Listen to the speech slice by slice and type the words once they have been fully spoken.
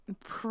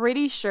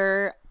pretty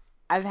sure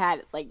I've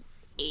had like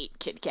 8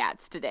 Kit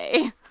Kats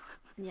today.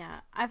 Yeah,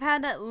 I've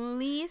had at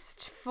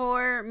least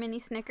 4 mini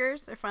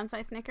Snickers or fun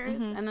size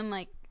Snickers, and then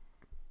like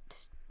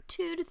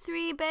 2 to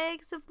 3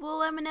 bags of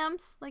little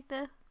M&Ms, like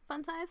the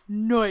fun size.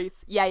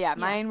 Nice. Yeah.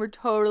 Mine were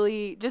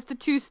totally just the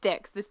 2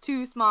 sticks, the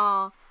 2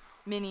 small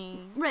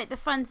mini. Right, the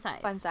fun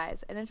size.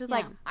 And it's just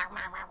like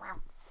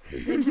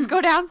they just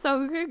go down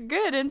so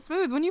good and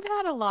smooth when you've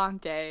had a long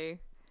day.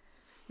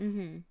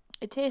 Mm-hmm.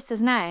 It tastes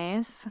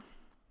nice.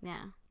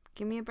 Yeah,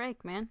 give me a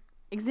break, man.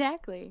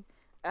 Exactly.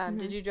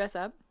 Did you dress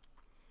up?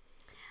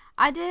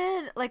 I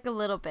did, like, a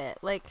little bit.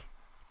 Like,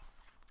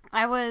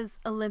 I was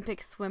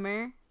Olympic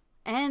swimmer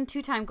and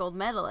 2-time gold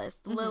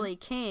medalist, Lily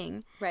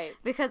King. Right.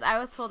 Because I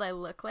was told I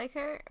look like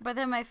her. But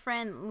then my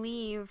friend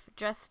Leave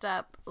dressed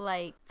up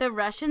like the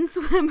Russian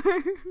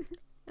swimmer.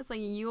 It's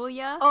like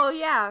Yulia. Oh,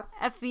 yeah.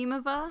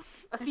 Efimova.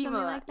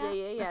 Efimova. Like that.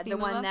 Yeah. Efimova. The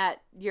one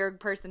that your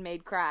person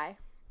made cry.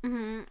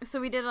 Mm-hmm.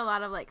 So we did a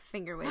lot of, like,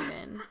 finger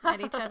waving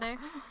at each other.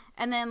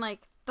 And then,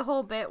 like, the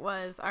whole bit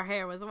was our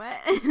hair was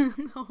wet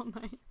the whole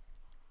night.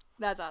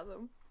 That's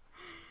awesome.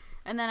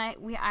 And then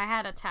I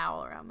had a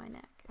towel around my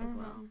neck as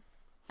well,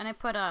 and I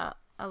put a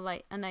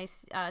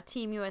nice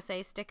Team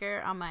USA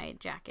sticker on my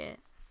jacket,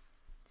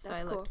 so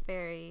That's I looked cool.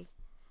 very.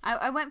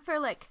 I went for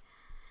like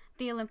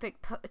the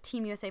Olympic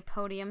Team USA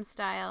podium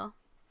style.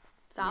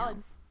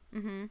 Solid. Yeah.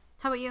 Mm-hmm.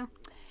 How about you?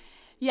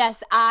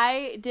 Yes,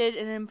 I did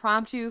an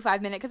impromptu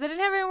 5-minute because I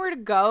didn't have anywhere to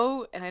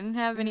go and I didn't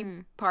have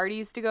any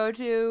parties to go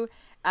to.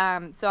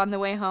 So on the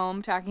way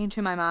home, talking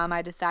to my mom,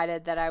 I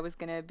decided that I was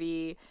going to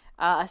be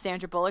a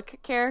Sandra Bullock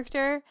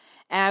character.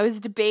 And I was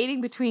debating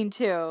between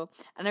 2.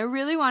 And I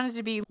really wanted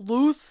to be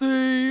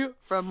Lucy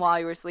from While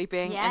You Were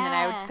Sleeping. Yeah. And then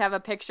I would just have a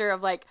picture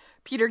of like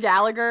Peter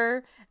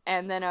Gallagher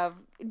and then of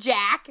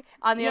Jack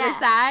on the other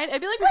side.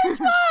 I'd be like, which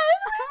one?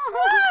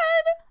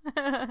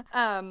 Which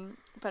one?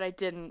 But I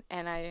didn't,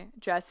 and I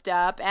dressed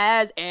up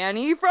as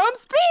Annie from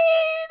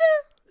Speed.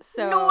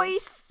 So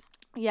Nice.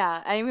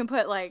 Yeah, I even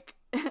put like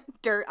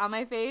dirt on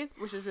my face,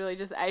 which was really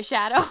just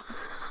eyeshadow.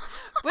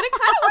 But it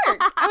kind of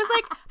worked. I was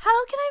like,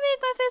 how can I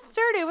make my face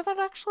dirty without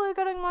actually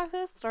getting my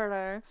face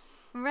dirty?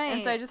 Right.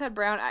 And so I just had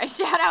brown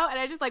eyeshadow, and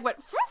I just like went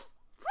froof,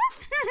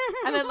 froof,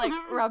 and then like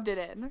rubbed it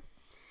in.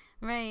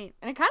 Right.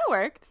 And it kind of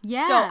worked.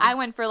 Yeah. So I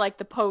went for like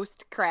the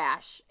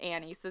post-crash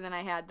Annie. So then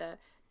I had the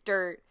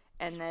dirt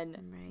and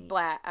then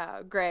black,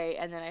 gray,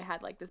 and then I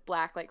had like this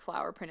black like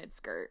flower printed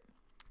skirt.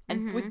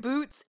 And with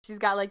boots, she's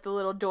got like the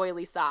little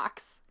doily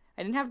socks.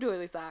 I didn't have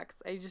doily socks.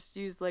 I just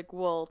used like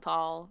wool,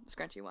 tall,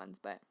 scrunchy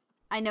ones. But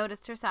I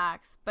noticed her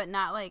socks, but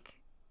not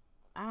like,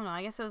 I don't know,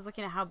 I guess I was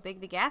looking at how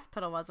big the gas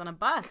pedal was on a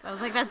bus. I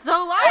was like, that's so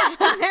large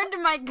compared to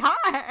my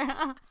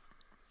car.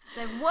 It's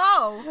like,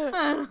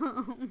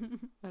 whoa.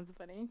 That's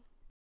funny.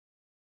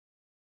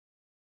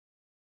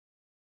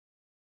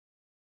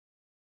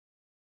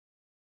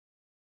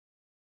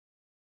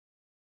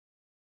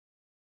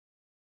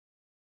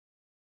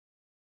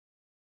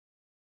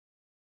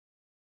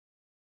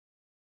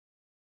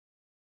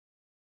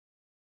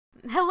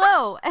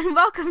 Hello, and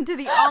welcome to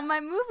the All My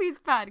Movies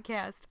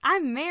podcast.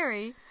 I'm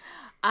Mary.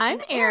 I'm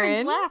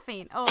Erin. Erin's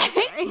laughing. Oh,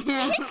 sorry. You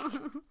just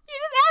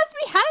asked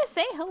me how to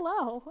say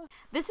hello.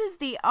 This is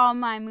the All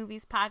My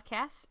Movies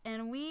podcast,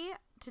 and we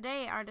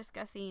today are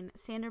discussing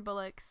Sandra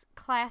Bullock's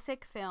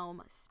classic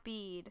film,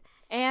 Speed.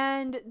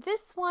 And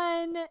this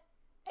one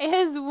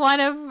is one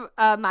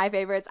of my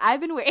favorites.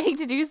 I've been waiting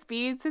to do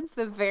Speed since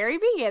the very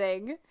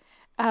beginning.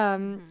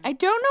 I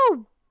don't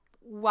know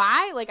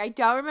why. Like, I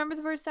don't remember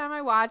the first time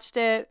I watched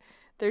it.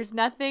 There's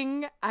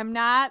nothing. I'm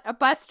not a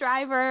bus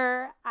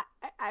driver.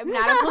 I'm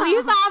not a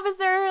police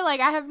officer. Like,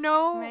 I have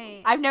no.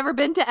 Right. I've never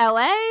been to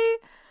LA.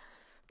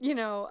 You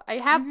know, I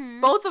have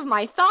both of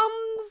my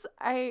thumbs.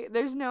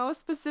 There's no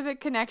specific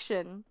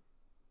connection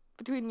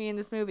between me and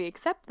this movie,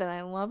 except that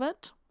I love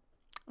it.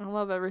 I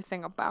love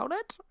everything about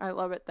it. I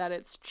love it that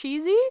it's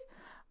cheesy.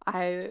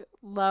 I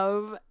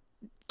love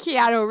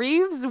Keanu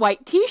Reeves'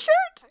 white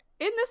t-shirt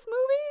in this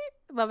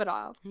movie. Love it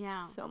all.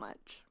 Yeah. So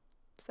much.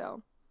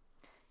 So,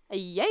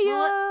 yeah.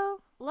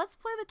 Well, let's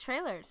play the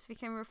trailers so we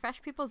can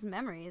refresh people's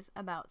memories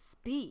about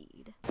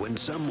Speed. When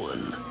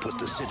someone put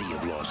the city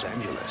of Los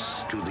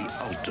Angeles to the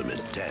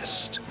ultimate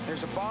test.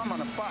 There's a bomb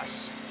on a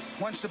bus.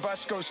 Once the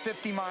bus goes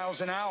 50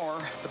 miles an hour,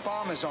 the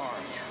bomb is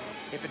armed.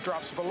 If it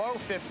drops below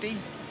 50,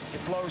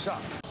 it blows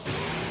up.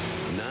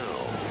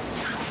 Now,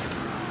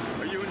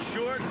 Are you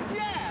insured?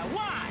 Yeah,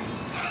 why?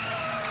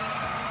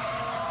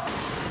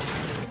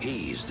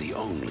 he's the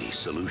only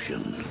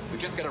solution. We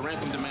just got a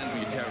ransom demand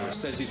from your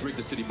terrorist. Says he's rigged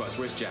the city bus.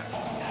 Where's Jack?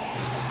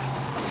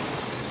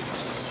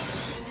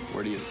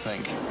 Where do you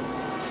think?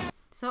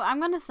 So I'm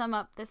going to sum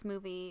up this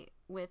movie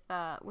with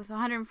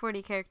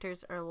 140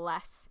 characters or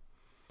less.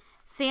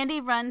 Sandy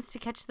runs to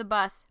catch the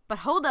bus, but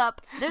hold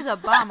up, there's a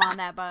bomb on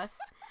that bus.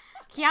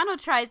 Keanu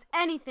tries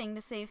anything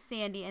to save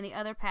Sandy and the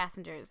other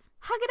passengers.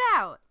 Hug it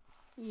out.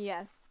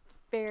 Yes.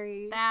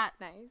 Very That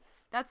nice.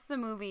 That's the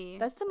movie.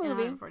 That's the movie.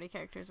 140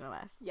 characters or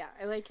less. Yeah,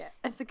 I like it.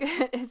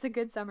 It's a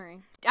good summary.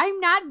 I'm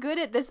not good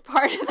at this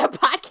part of the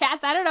podcast.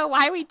 podcast. I don't know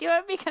why we do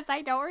it because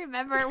I don't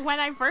remember when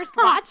I first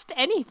watched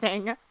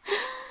anything.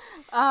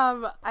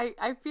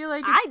 I feel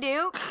like I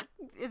do.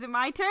 Is it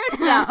my turn?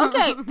 Yeah.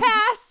 Okay.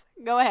 Pass.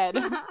 Go ahead.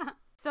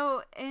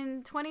 So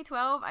in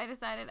 2012, I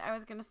decided I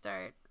was going to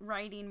start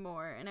writing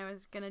more, and I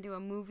was going to do a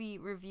movie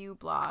review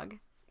blog.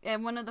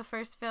 And one of the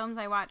first films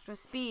I watched was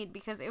Speed,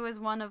 because it was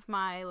one of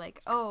my,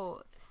 like,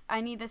 oh,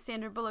 I need the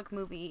Sandra Bullock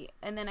movie,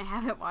 and then I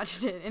haven't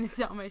watched it, and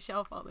it's on my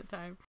shelf all the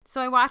time.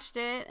 So I watched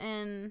it,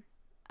 and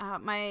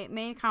my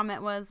main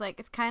comment was, like,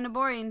 it's kind of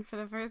boring for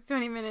the first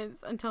 20 minutes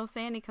until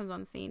Sandy comes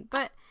on the scene.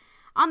 But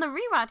on the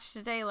rewatch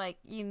today, like,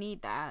 you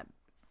need that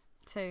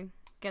to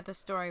get the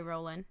story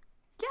rolling.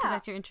 Yeah.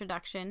 That's your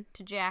introduction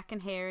to Jack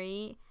and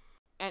Harry.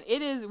 And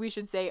it is, we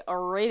should say, a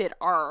rated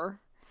R.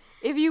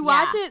 If you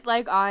watch it,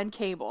 like, on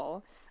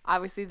cable,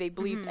 obviously they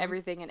bleep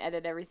everything and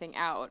edit everything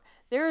out.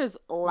 There is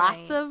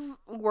lots of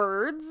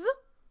words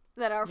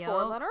that are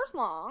 4 letters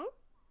long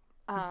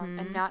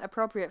and not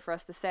appropriate for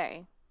us to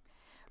say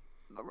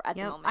at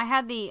the moment. I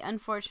had the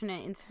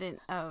unfortunate incident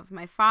of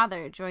my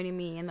father joining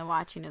me in the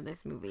watching of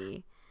this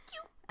movie.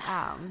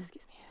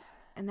 Excuse me.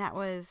 And that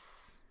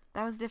was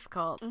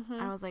difficult.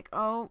 I was like,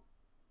 oh,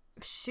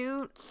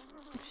 shoot.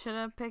 Should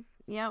have picked,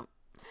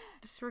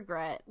 just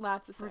regret.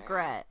 Lots of swearing.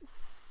 Regret.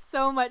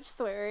 So much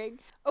swearing.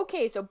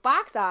 Okay, so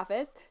box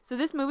office. So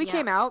this movie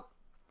came out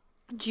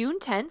June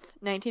 10th,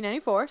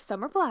 1994,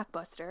 summer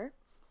blockbuster.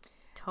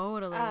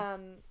 Totally.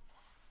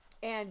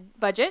 And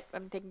budget,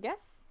 I'm taking a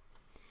guess.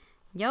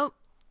 Yep.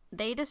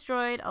 They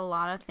destroyed a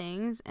lot of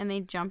things, and they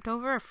jumped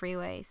over a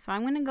freeway. So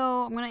I'm going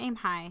to aim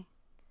high.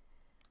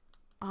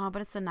 Oh,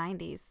 but it's the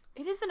 90s.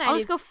 It is the 90s. I'll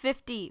just go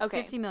 50,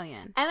 okay. 50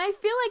 million. And I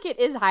feel like it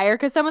is higher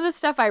because some of the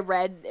stuff I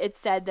read, it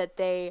said that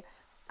they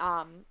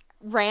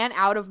ran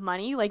out of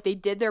money. Like, they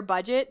did their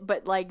budget,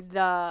 but, like,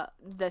 the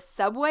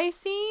subway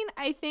scene,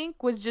 I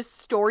think, was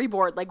just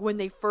storyboard, like, when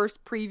they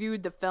first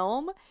previewed the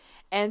film.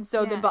 And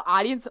so the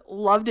audience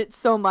loved it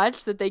so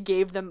much that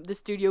the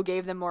studio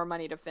gave them more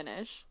money to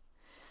finish.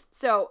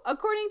 So,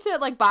 according to,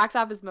 like, Box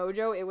Office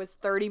Mojo, it was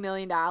 $30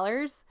 million.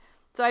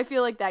 So I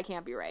feel like that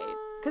can't be right.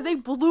 Because they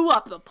blew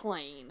up the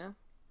plane.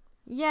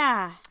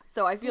 Yeah.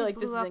 So I feel like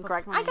this is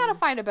incorrect. I gotta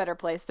find a better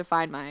place to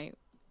find my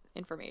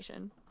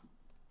information.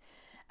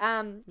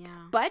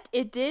 But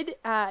it did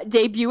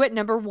debut at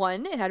number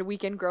 1. It had a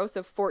weekend gross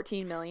of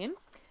 $14 million.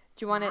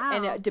 Do you want it?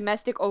 And a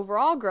domestic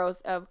overall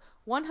gross of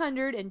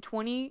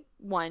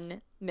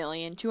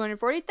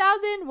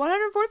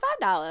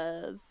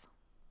 $121,248,145.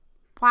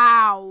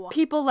 Wow.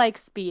 People like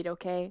Speed,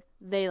 okay?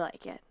 They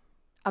like it.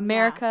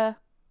 America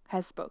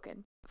has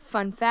spoken.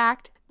 Fun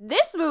fact,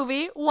 this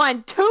movie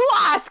won 2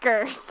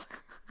 Oscars.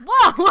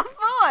 Whoa, what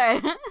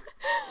for?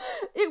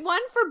 It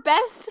won for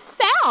Best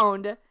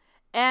Sound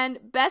and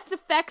Best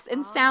Effects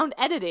and Sound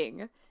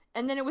Editing.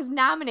 And then it was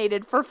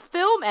nominated for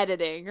Film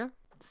Editing.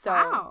 So,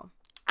 Oscar!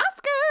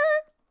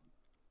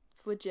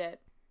 It's legit.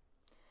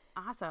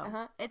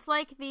 Awesome. It's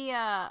like the,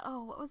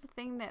 what was the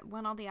thing that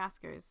won all the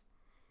Oscars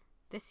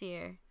this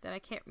year that I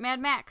can't,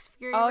 Mad Max,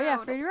 Fury Road. Oh, yeah,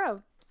 Fury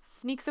Road.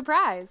 Sneak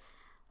surprise.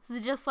 This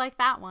is just like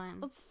that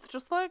one. It's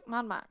just like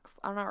Mad Max.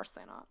 I've never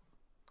seen it.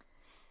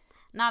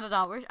 Not at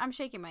all. I'm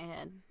shaking my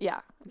head.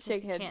 Yeah,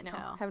 shake head. Can't No,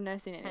 tell. haven't never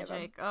seen any Head of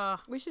them. shake. Ugh.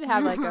 We should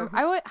have like a.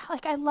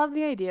 I love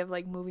the idea of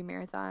like movie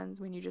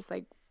marathons when you just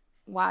like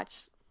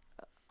watch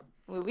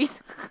movies,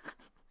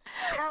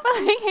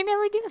 but like, I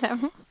never do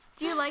them.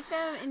 Do you like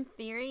them in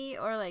theory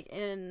or like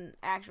in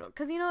actual?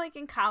 Because you know, like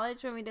in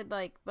college when we did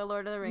like the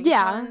Lord of the Rings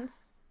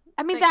ones.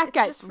 I mean, like, that it's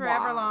guy's just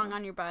forever long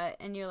on your butt,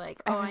 and you're like,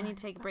 oh, I need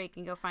to take a break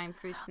and go find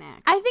fruit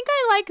snacks. I think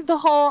I like the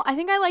whole. I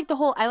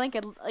like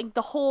it, like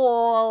the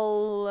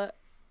whole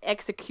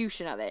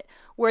execution of it,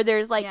 where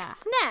there's like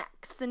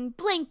snacks and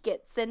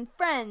blankets and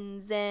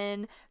friends,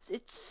 and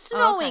it's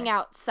snowing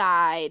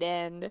outside,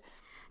 and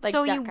like.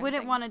 So you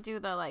wouldn't want to do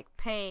the like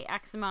pay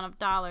X amount of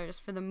dollars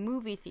for the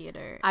movie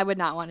theater. I would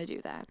not want to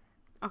do that.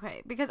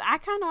 Okay, because I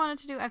kind of wanted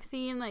to do. I've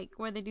seen like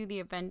where they do the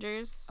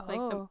Avengers, like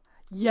the.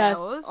 Yes.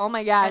 Oh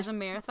my gosh. As a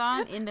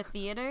marathon in the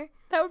theater.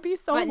 That would be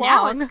so long. But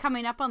now it's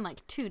coming up on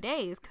like 2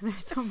 days because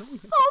there's so many.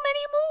 So many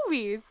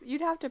movies.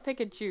 You'd have to pick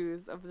and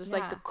choose of just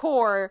like the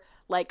core,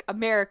 like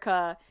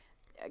America,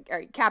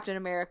 or Captain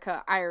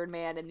America, Iron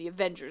Man, and the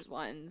Avengers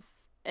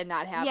ones, and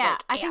not have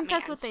like I think Ant-Man,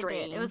 that's what Strange.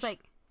 they did. It was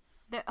like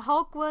the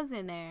Hulk was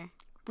in there.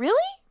 Really?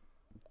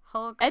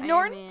 Hulk, Ed Iron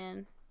Norton?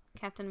 Man,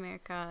 Captain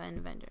America, and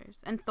Avengers,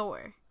 and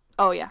Thor.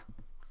 Oh yeah,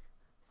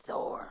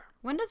 Thor.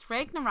 When does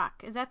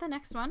Ragnarok? Is that the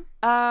next one?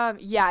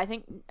 Yeah, I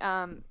think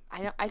I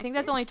think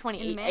that's only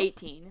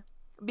 2018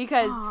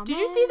 because did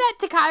you see that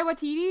Taika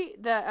Waititi,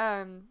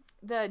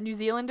 the New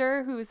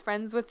Zealander who's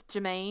friends with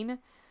Jermaine,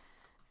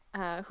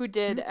 who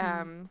did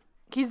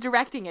he's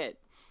directing it.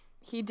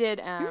 He did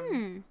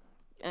the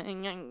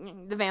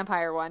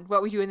vampire one,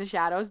 What We Do in the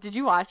Shadows. Did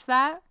you watch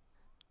that?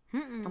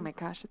 Oh my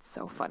gosh, it's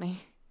so funny.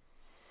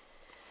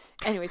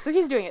 Anyway, so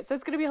he's doing it, so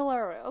it's gonna be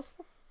hilarious.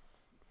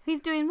 He's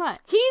doing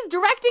what? He's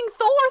directing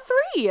Thor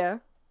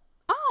 3.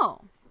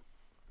 Oh.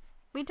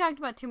 We talked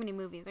about too many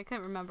movies. I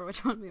couldn't remember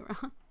which one we were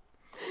on.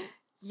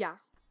 Yeah.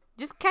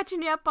 Just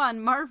catching you up on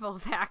Marvel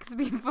facts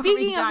before we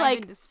Speaking dive of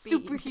like into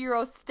speed.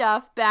 superhero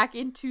stuff, back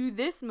into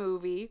this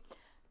movie,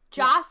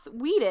 Joss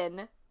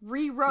Whedon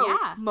rewrote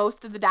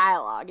most of the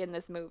dialogue in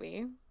this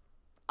movie.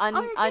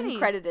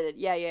 Uncredited.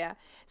 Yeah.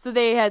 So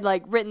they had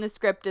like written the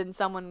script and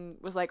someone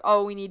was like,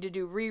 oh, we need to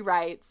do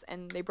rewrites.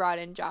 And they brought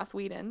in Joss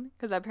Whedon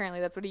because apparently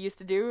that's what he used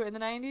to do in the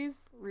 90s,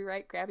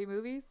 rewrite crappy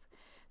movies.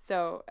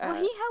 So well,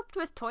 he helped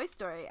with Toy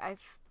Story,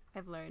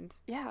 I've learned.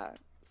 Yeah.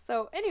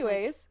 So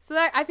anyways, so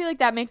that I feel like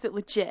that makes it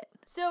legit.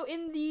 So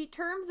in the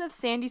terms of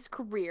Sandy's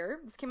career,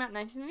 this came out in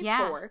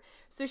 1994. Yeah.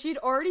 So she'd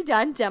already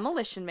done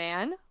Demolition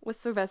Man with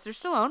Sylvester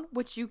Stallone,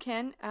 which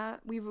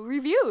we've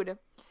reviewed.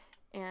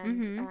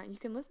 And you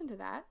can listen to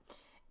that.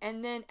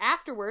 And then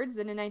afterwards,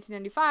 then in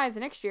 1995, the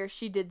next year,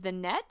 she did The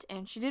Net,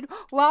 and she did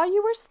While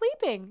You Were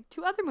Sleeping,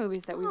 2 other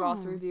movies that we've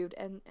also reviewed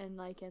and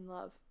like and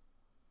love.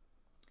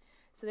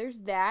 So there's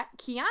that.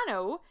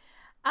 Keanu,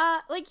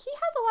 like he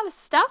has a lot of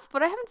stuff,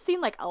 but I haven't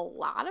seen like a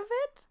lot of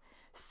it.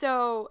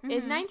 So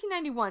in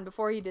 1991,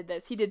 before he did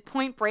this, he did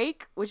Point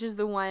Break, which is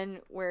the one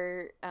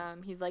where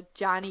he's like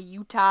Johnny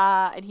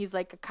Utah, and he's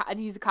like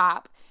he's a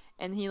cop,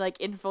 and he like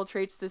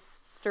infiltrates this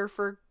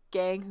surfer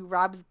gang who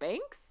robs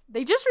banks.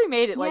 They just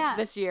remade it like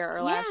this year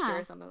or last year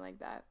or something like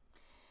that.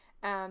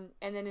 And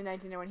then in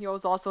 1991 he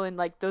was also in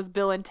like those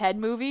Bill and Ted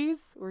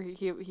movies where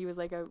he was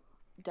like a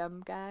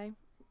dumb guy.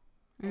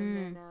 And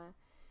then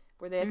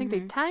where they I think they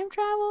time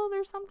traveled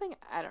or something.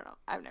 I don't know.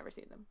 I've never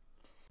seen them.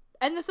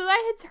 And so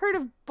I had heard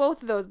of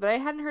both of those, but I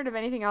hadn't heard of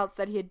anything else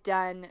that he had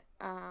done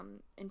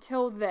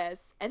until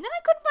this. And then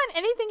I couldn't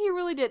find anything he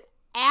really did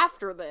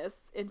after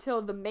this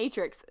until The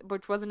Matrix,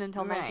 which wasn't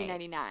until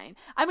 1999.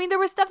 I mean, there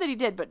was stuff that he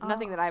did, but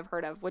nothing that I've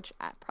heard of, which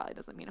probably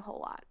doesn't mean a whole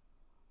lot.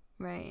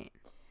 Right.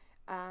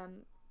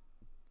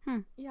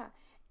 Yeah.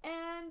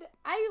 And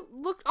I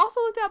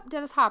also looked up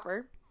Dennis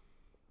Hopper,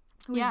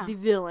 who is the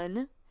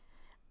villain.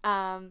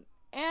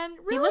 And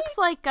really, he looks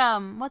like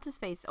what's his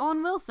face?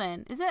 Owen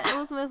Wilson. Is it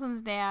Owen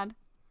Wilson's dad?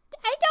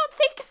 I don't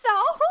think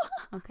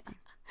so. Okay.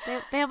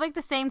 They have like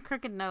the same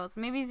crooked nose.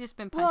 Maybe he's just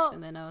been punched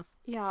in the nose.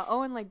 Yeah,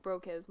 Owen like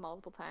broke his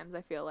multiple times,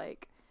 I feel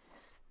like.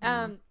 So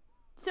I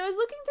was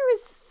looking through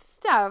his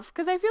stuff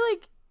because I feel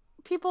like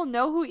people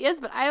know who he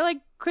is, but I like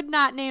could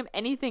not name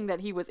anything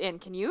that he was in.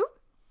 Can you?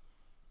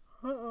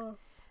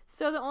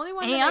 So the only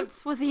one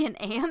Ants? Was he an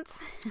ant?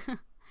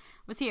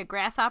 Was he a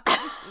grasshopper?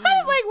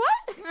 I was like,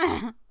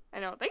 what? I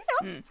don't think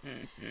so.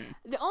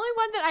 The only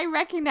one that I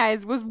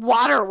recognized was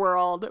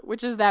Waterworld,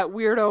 which is that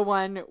weirdo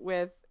one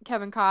with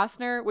Kevin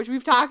Costner, which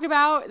we've talked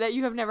about that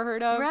you have never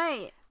heard of.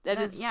 Right. That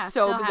is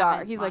so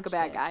bizarre. He's like a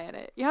bad guy in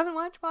it. You haven't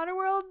watched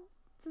Waterworld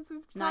since we've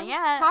not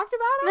yet talked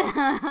about it?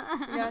 Oh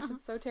my gosh,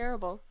 it's so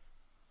terrible.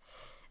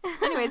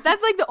 Anyways,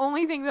 that's like the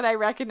only thing that I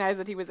recognize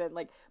that he was in.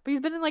 Like, but he's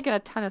been in like in a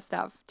ton of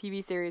stuff,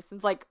 TV series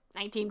since like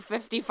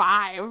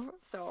 1955.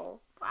 So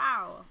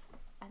wow.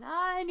 And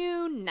I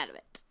knew none of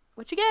it.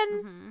 Which,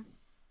 again,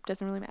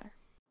 doesn't really matter.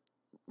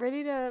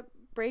 Ready to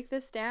break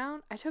this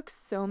down? I took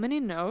so many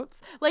notes.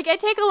 Like, I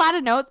take a lot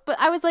of notes, but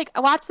I was like, I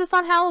watched this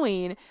on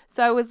Halloween,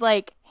 so I was,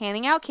 like,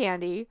 handing out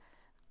candy,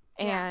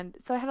 and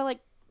so I had to,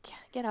 like,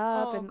 get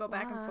up and go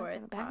back and forth.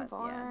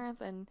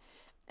 And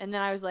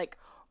then I was like,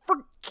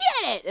 forget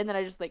it! And then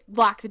I just, like,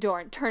 locked the door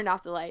and turned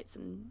off the lights,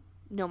 and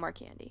no more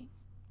candy.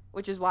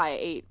 Which is why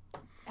I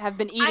have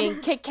been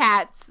eating Kit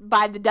Kats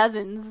by the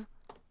dozens.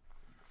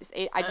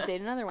 I just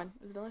ate another one.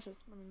 It was delicious.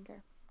 I don't even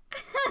care.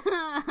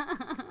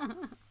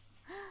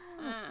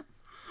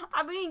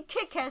 I've been eating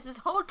Kit Kats this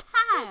whole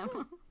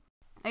time.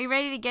 Are you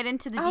ready to get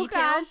into the details? Oh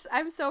gosh,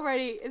 I'm so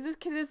ready.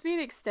 Can this be an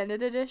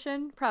extended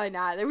edition? Probably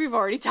not. We've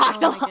already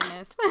talked a lot.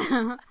 Goodness.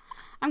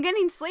 I'm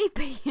getting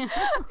sleepy. I'm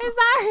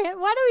sorry.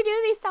 Why do we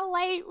do these so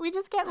late? We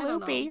just get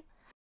loopy.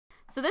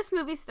 So this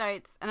movie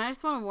starts, and I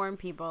just want to warn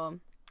people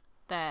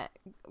that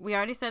we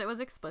already said it was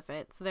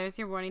explicit, so there's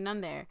your warning on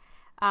there.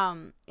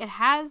 It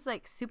has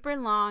like super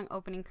long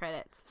opening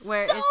credits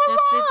where it's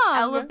just this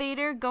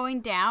elevator going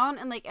down,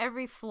 and like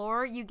every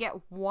floor you get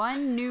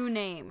one new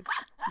name.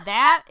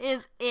 That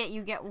is it.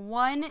 You get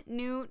one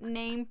new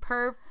name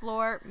per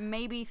floor,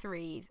 maybe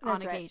 3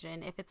 on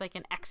occasion if it's like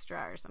an extra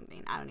or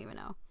something. I don't even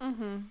know.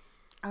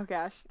 Oh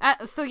gosh.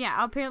 So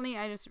yeah, apparently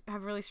I just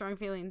have really strong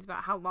feelings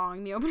about how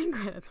long the opening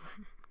credits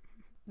were.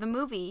 The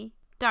movie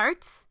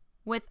starts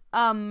with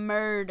a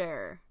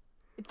murder.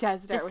 It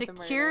does start with a murder.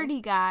 The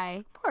security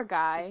guy. Poor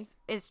guy.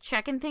 Is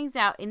checking things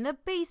out in the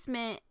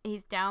basement.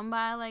 He's down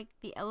by like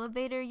the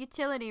elevator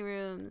utility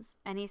rooms,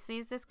 and he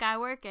sees this guy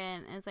working,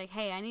 and it's like,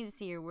 hey, I need to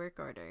see your work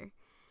order.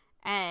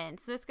 And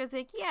so this guy's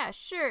like, yeah,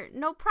 sure,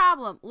 no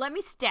problem. Let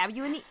me stab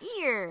you in the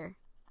ear.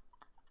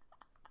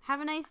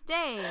 Have a nice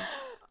day.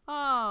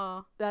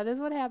 Oh. That is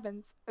what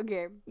happens.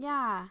 Okay.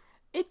 Yeah.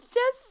 It's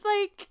just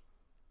like,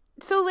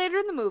 so later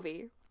in the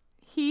movie,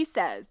 he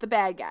says, the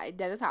bad guy,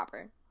 Dennis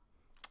Hopper,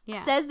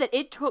 says that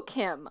it took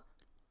him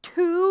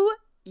 2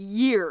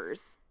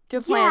 years to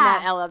plan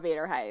that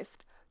elevator heist.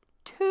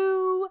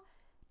 2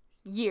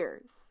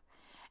 years.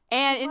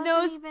 And in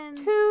those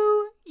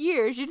 2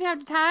 years, you didn't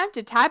have time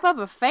to type up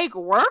a fake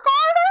work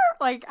order?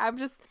 Like, I'm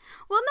just...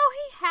 Well, no,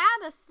 he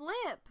had a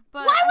slip,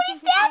 but Why I would he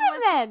think stab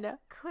the thing him then?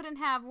 couldn't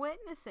have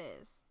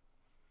witnesses.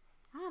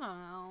 I don't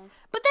know.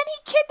 But then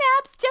he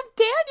kidnaps Jeff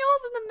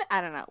Daniels in the...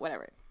 I don't know.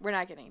 Whatever. We're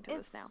not getting into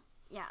this now.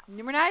 Yeah.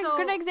 We're not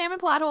going to examine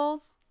plot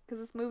holes because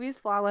this movie is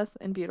flawless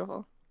and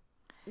beautiful.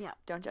 Yeah.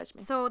 Don't judge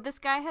me. So this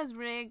guy has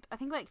rigged, I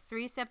think, like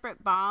 3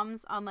 separate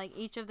bombs on like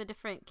each of the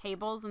different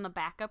cables and the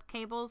backup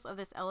cables of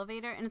this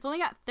elevator, and it's only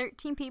got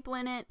 13 people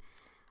in it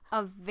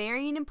of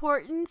varying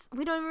importance.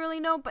 We don't really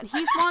know, but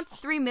he wants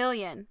 3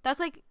 million. That's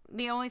like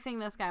the only thing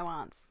this guy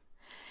wants.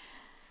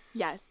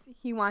 Yes,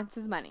 he wants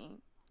his money.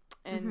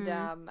 And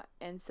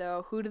and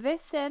so who do they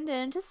send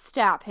in to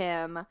stop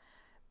him?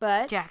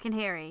 But Jack and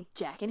Harry.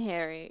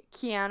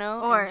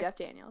 Keanu and Jeff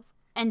Daniels.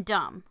 And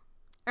dumb.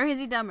 Or is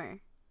he dumber?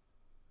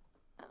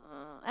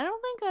 I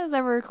don't think that was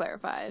ever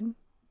clarified.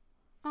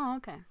 Oh,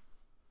 okay.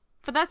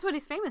 But that's what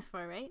he's famous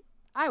for, right?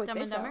 I would Dumb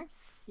say and so. Dumber?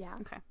 Yeah.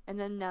 Okay. And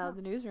then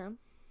the newsroom.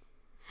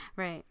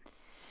 Right.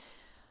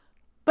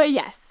 But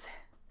yes.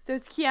 So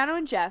it's Keanu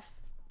and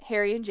Jeff,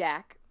 Harry and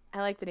Jack. I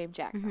like the name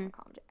Jack, so I'm going to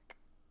call him Jack.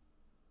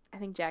 I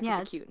think Jack is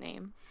a cute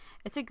name.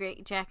 It's a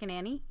great Jack and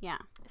Annie. Yeah.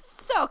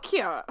 So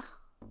cute.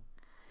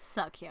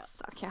 So cute.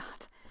 So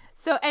cute.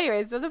 So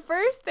anyway, so the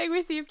first thing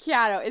we see of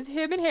Keanu is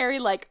him and Harry,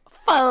 like,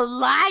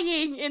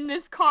 flying in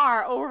this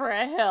car over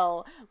a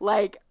hill.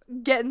 Like,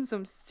 getting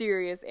some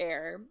serious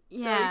air.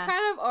 Yeah. So he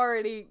kind of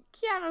already...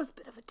 Keanu's a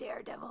bit of a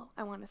daredevil,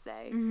 I want to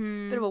say.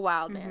 Bit of a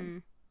wild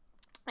man.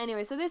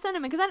 Anyway, so they send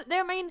him in, because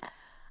I mean,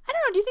 I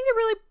don't know, do you think they're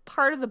really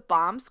part of the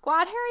bomb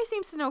squad? Harry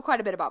seems to know quite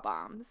a bit about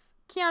bombs.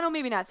 Keanu,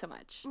 maybe not so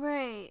much.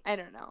 Right. I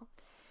don't know.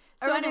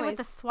 Or So were they anyways,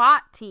 with the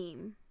SWAT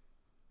team?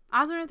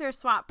 I was wondering if they're a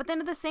SWAT, but then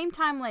at the same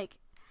time, like...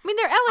 I mean,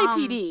 they're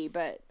LAPD,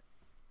 but...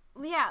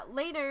 Yeah,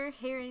 later,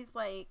 Harry's,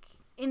 like,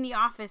 in the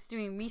office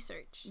doing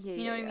research.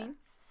 You know what I mean?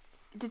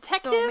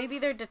 Detectives? So maybe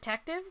they're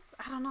detectives?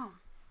 I don't know.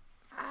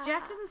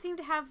 Jack doesn't seem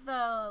to have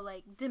the,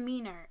 like,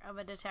 demeanor of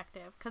a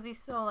detective, because he's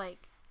so,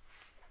 like...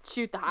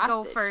 Shoot the hostage.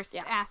 Go first,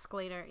 Yeah. ask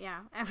later.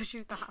 Yeah, ever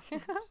shoot the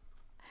hostage.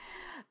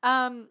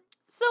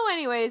 So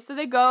anyways, so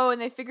they go and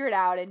they figure it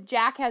out, and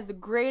Jack has the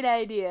great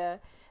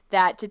idea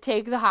that to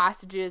take the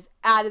hostages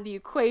out of the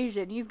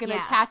equation, he's going to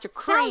attach a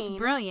crane. Sounds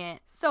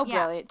brilliant. So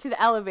brilliant. To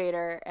the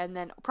elevator, and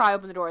then pry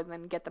open the doors and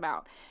then get them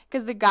out.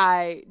 Because the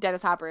guy,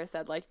 Dennis Hopper, has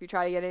said, like, if you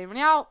try to get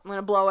anybody out, I'm going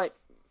to blow it.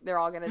 They're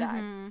all going to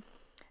die.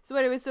 So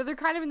anyway, so they're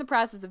kind of in the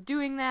process of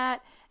doing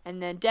that,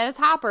 and then Dennis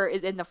Hopper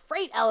is in the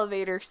freight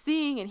elevator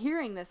seeing and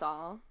hearing this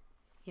all.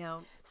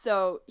 Yep.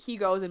 So he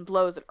goes and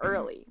blows it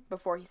early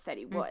before he said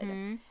he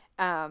would.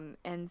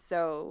 And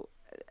so,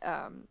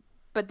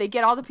 but they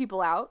get all the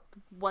people out.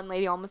 One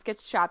lady almost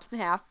gets chopped in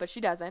half, but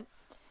she doesn't.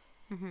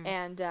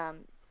 And,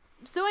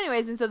 so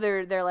anyways, and so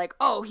they're like,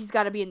 oh, he's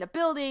got to be in the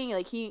building.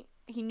 Like, he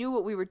knew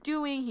what we were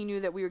doing. He knew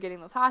that we were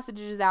getting those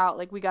hostages out.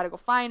 Like, we got to go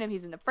find him.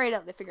 He's in the freight.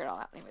 They figure it all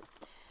out. Anyways,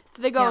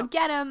 so they go and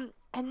get him.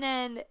 And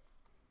then,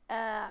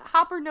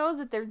 Hopper knows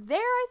that they're there,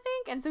 I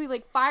think. And so he,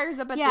 like, fires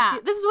up at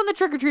this is when the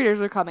trick-or-treaters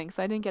were coming,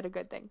 so I didn't get a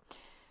good thing.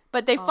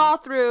 But they fall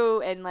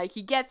through, and, like,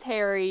 he gets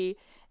Harry.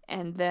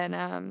 And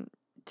then,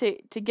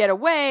 to get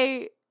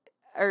away,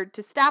 or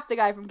to stop the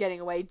guy from getting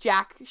away,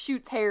 Jack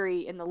shoots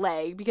Harry in the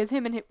leg, because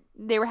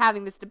they were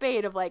having this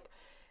debate of, like,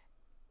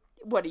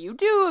 what do you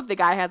do if the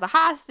guy has a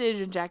hostage?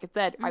 And Jack had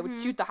said, I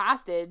would shoot the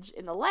hostage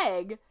in the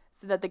leg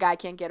so that the guy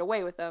can't get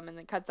away with him, and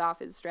then cuts off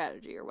his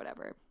strategy or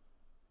whatever.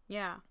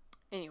 Yeah.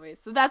 Anyways,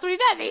 so that's what he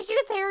does. He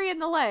shoots Harry in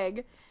the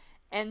leg.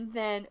 And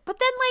then, but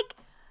then, like,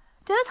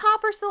 Dennis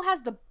Hopper still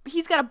has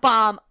he's got a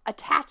bomb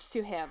attached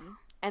to him.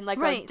 And, like,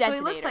 a detonator. So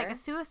he looks like a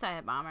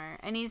suicide bomber,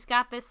 and he's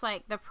got this,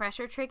 like, the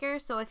pressure trigger.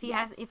 So if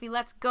he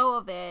lets go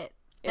of it,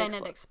 then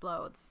it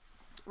explodes.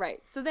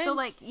 Right. So then,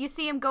 like, you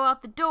see him go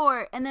out the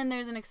door, and then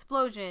there's an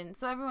explosion.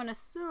 So everyone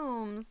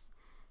assumes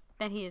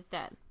that he is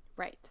dead.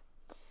 Right.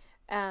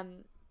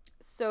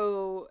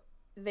 So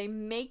they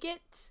make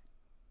it.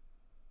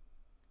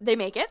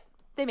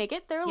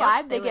 They're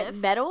alive. They get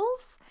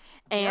medals,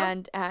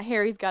 and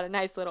Harry's got a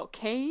nice little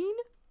cane,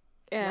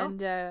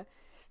 and.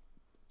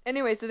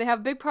 Anyway, so they have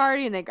a big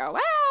party, and they go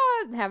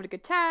out and having a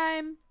good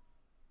time.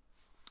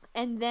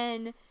 And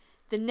then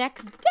the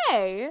next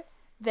day,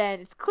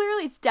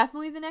 it's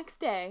definitely the next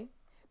day,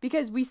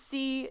 because we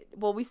see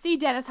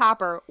Dennis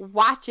Hopper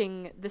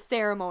watching the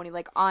ceremony,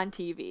 like, on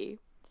TV.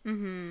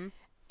 And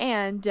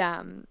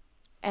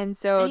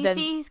so and then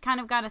he's kind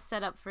of got a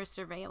setup for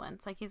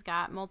surveillance. Like, he's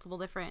got multiple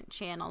different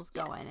channels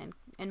going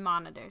and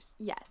monitors.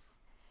 Yes.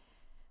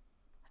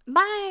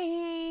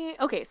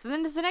 Okay, so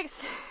then this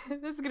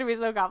is gonna be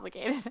so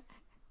complicated.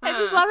 I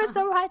just love it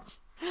so much.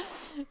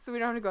 So we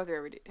don't have to go through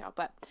every detail,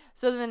 but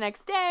so then the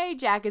next day,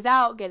 Jack is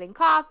out getting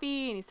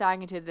coffee, and he's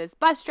talking to this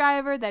bus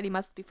driver that he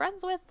must be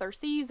friends with or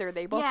sees, or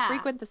they both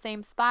frequent the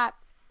same spot.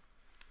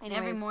 Anyways,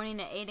 every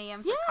morning at 8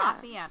 a.m. for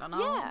coffee. I don't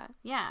know.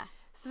 Yeah.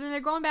 So then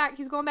he's going back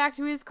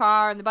to his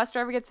car, and the bus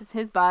driver gets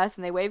his bus,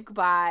 and they wave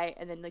goodbye,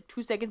 and then, like,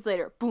 2 seconds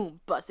later, boom,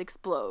 bus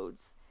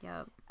explodes.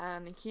 Yep.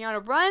 And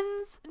Keanu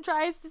runs and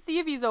tries to see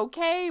if he's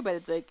okay, but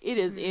it's like, it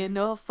is in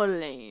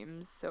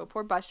flames. So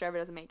poor bus driver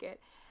doesn't make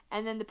it.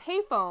 and then the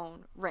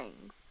payphone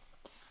rings.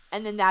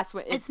 And then that's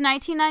what It's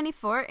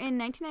 1994. In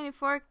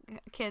 1994,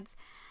 kids,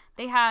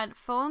 they had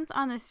phones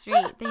on the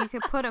street that you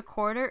could put a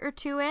quarter or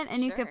two in,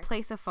 and you could Sure.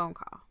 place a phone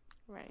call.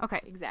 Right.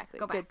 Okay. Exactly.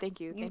 Go back. Good. Thank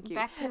you. Thank you.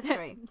 Back to the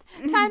story.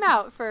 Time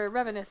out for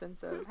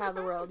reminiscence of how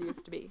the world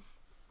used to be.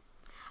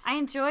 I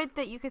enjoyed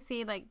that you could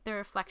see like the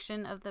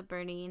reflection of the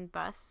burning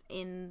bus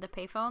in the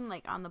payphone,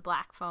 like on the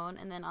black phone,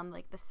 and then on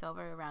like the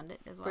silver around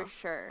it as well. For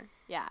sure.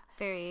 Yeah.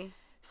 Very,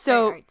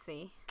 So very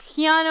artsy.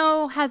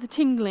 Keanu has a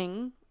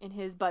tingling in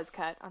his buzz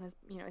cut on his,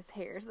 his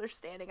hairs. They're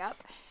standing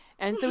up.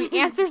 And so he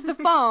answers the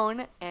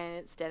phone, and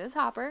it's Dennis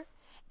Hopper.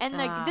 And,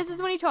 this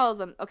is when he tells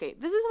him,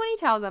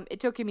 it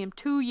took him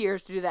 2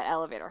 years to do that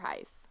elevator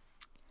heist.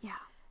 Yeah.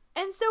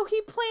 And so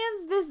he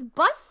plans this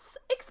bus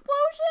explosion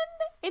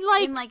in,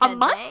 a a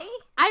month? day?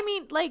 I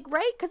mean,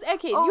 right? Because,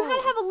 you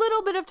had to have a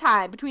little bit of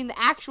time between the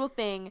actual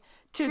thing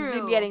to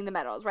True. getting the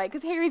medals, right?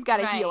 Because Harry's got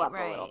to heal up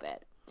a little right.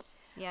 bit.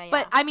 Yeah, yeah.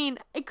 But, I mean,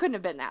 it couldn't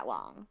have been that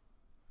long.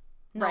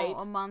 no, right?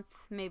 a month,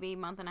 maybe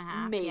month and a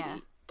half. Maybe. Yeah.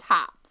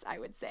 Tops, I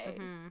would say.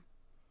 Mm-hmm.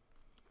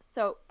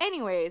 So,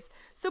 anyways,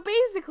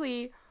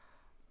 basically,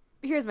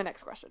 here's my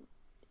next question.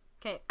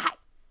 Okay.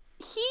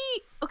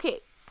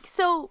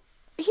 So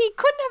he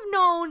couldn't have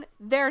known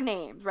their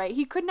names, right?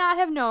 He could not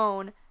have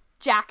known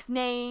Jack's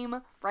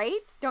name, right?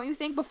 Don't you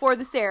think, before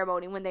the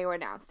ceremony when they were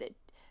announced it?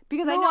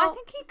 Because I know, I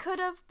think he could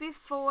have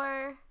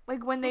before,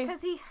 when they,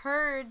 because he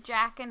heard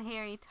Jack and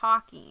Harry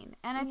talking,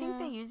 and I think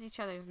they used each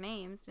other's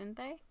names, didn't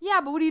they? yeah,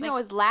 but would he know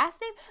his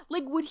last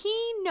name? Would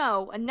he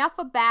know enough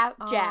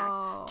about Jack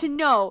Oh. to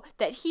know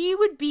that he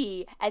would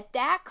be at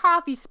that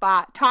coffee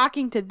spot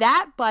talking to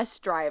that bus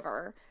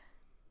driver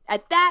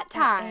at that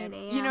time?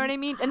 8 You know a.m.? what I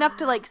mean? Enough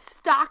to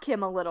stalk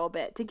him a little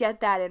bit to get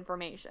that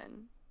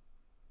information.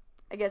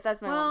 I guess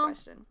that's my Well, one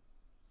question.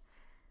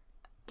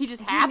 He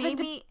just happened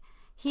to. Maybe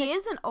he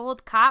is an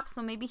old cop,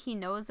 so maybe he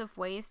knows of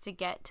ways to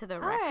get to the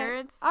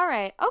records. All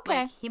right.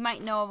 Okay. Like, he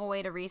might know of a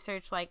way to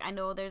research, I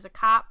know there's a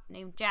cop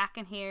named Jack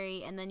and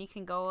Harry, and then you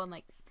can go and,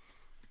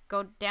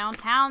 go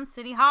downtown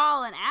City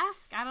Hall and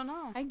ask. I don't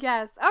know. I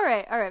guess. All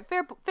right.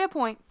 Fair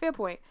point. I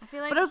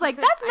feel But I was he like,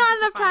 could that's not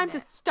enough find time to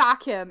it.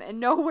 stalk him and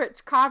know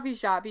which coffee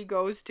shop he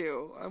goes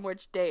to on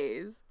which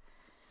days.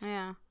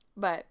 Yeah.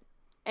 But,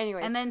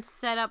 anyways. And then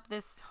set up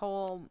this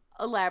whole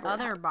elaborate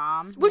other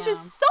bomb. which yeah. is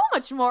so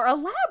much more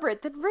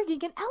elaborate than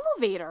rigging an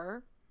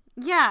elevator,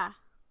 Yeah,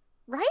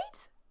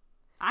 right?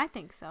 I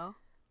think so.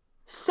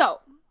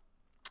 So,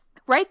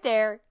 right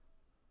there,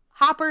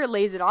 Hopper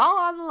lays it all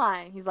on the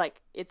line. He's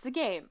like, it's a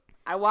game.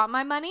 I want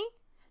my money.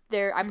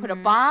 I put a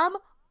bomb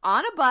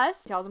on a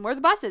bus. Tells him where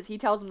the bus is. He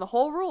tells him the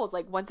whole rules.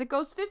 Once it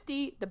goes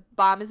 50, the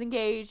bomb is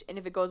engaged, and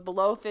if it goes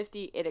below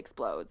 50, it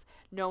explodes.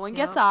 No one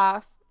gets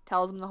off.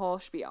 Tells him the whole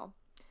spiel.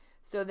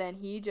 So then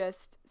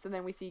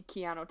we see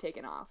Keanu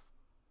taking off.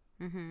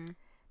 Mm-hmm.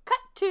 Cut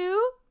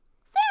to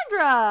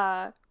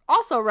Sandra,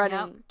 also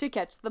running to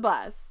catch the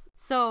bus.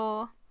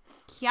 So,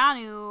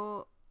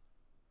 Keanu,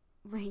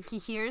 when he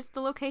hears the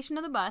location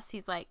of the bus,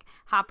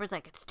 Hopper's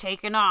like, it's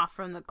taken off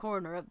from the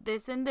corner of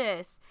this and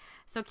this.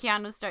 So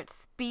Keanu starts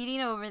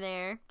speeding over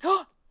there.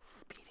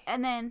 Speeding.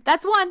 And then...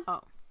 That's one.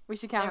 Oh. We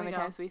should count how There we many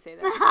go. times we say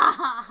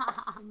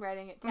that. I'm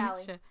writing it.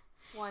 Tally. Sure.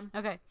 One.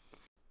 Okay.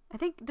 I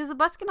think, does the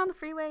bus get on the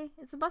freeway?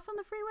 Is the bus on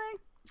the freeway?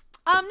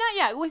 Not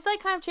yet. Well, he's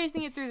kind of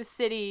chasing it through the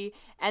city,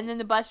 and then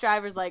the bus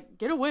driver's like,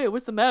 "Get away!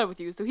 What's the matter with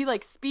you?" So he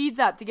speeds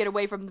up to get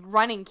away from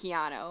running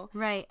Keanu.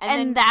 Right. And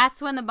then-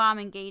 that's when the bomb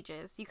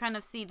engages. You kind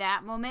of see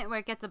that moment where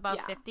it gets above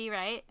Yeah. 50,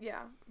 right?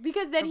 Yeah,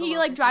 because then Or he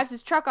below 50. drives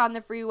his truck on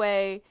the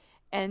freeway,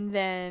 and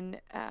then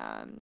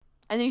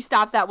he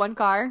stops that one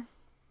car.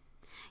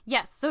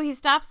 Yes, so he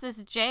stops this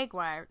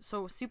Jaguar,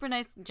 so super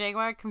nice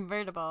Jaguar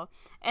convertible,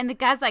 and the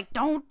guy's like,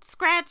 don't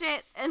scratch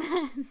it, and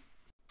then,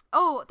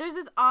 there's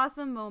this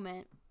awesome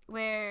moment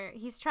where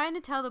he's trying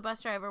to tell the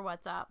bus driver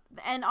what's up,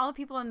 and all the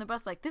people on the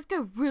bus are like, this guy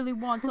really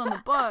wants on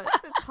the bus.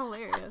 It's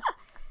hilarious.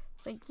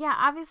 It's like, yeah,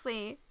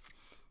 obviously.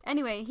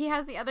 Anyway, he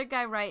has the other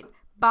guy write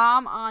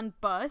bomb on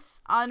bus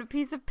on a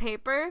piece of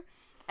paper,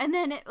 and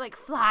then it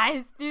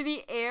flies through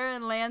the air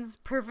and lands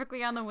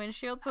perfectly on the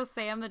windshield so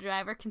Sam, the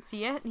driver, can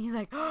see it. And he's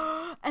like,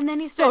 and then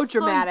he starts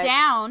dramatic. slowing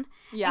down.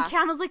 Yeah. And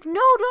Keanu's like, no,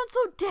 don't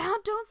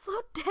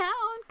slow down,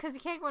 because he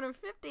can't go under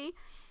 50.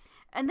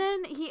 And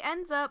then he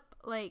ends up,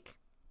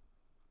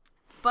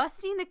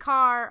 busting the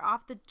car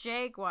off the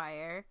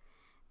Jaguar.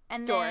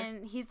 And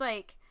then he's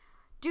like,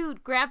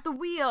 dude, grab the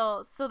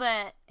wheel, so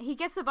that he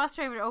gets the bus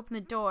driver to open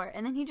the door.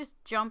 And then he just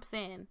jumps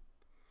in.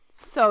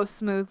 So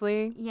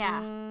smoothly.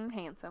 Yeah.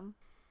 Handsome.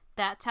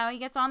 That's how he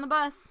gets on the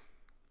bus.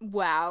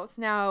 Wow.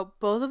 So now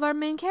both of our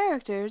main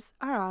characters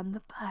are on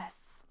the bus.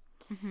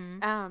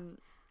 Mm-hmm.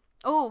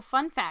 Oh,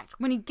 fun fact.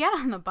 When you get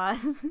on the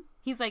bus,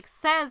 he's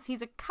says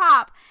he's a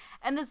cop,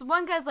 and this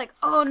one guy's like,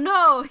 oh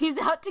no, he's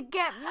out to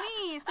get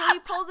me. So he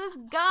pulls his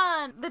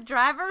gun. The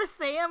driver,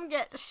 Sam,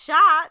 gets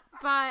shot,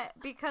 but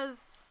because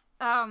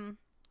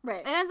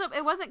Right. it ends up,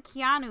 it wasn't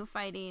Keanu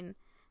fighting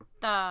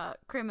the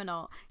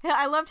criminal.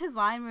 I loved his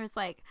line where it's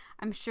like,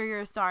 I'm sure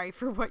you're sorry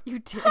for what you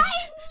did. I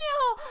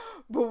know,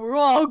 but we're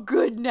all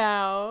good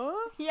now.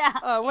 Yeah.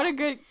 Oh, what a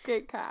good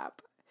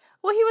cop.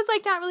 Well, he was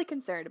like not really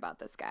concerned about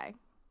this guy.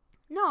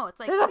 No, it's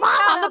like, There's a we bomb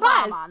got on the a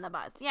bomb bus. on the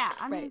bus. Yeah,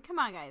 I mean, Right. come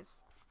on,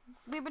 guys.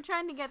 We've been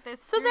trying to get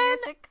this So through your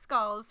then- thick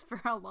skulls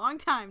for a long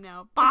time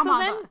now. Bomb So on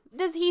then, bus.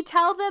 does he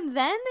tell them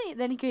then?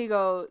 Then he could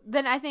go,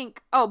 then I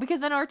think, because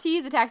then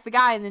Ortiz attacks the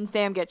guy and then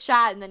Sam gets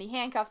shot and then he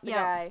handcuffs the Yep.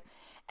 guy.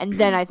 And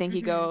then I think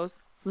he goes,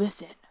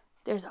 listen,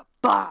 there's a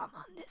bomb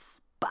on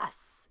this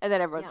bus. And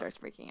then everyone Yep. starts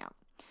freaking out.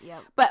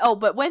 Yep.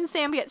 But when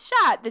Sam gets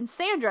shot, then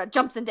Sandra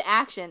jumps into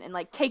action and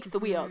like takes the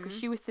wheel because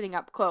she was sitting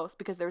up close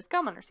because there was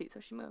gum on her seat,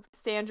 so she moved.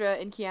 Sandra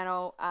and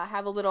Keanu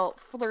have a little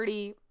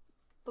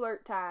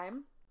flirt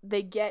time.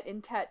 They get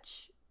in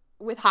touch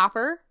with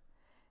Hopper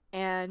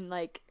and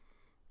like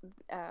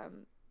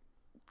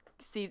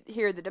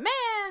hear the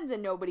demands,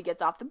 and nobody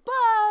gets off the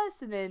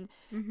bus. And then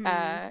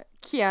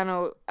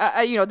Keanu,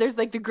 there's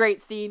like the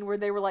great scene where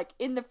they were like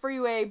in the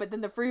freeway, but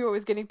then the freeway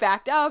was getting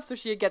backed up, so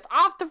she gets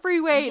off the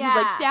freeway and is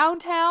like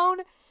downtown,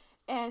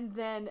 and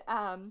then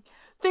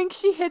think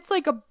she hits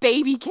like a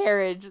baby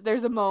carriage.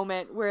 There's a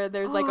moment where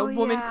there's like a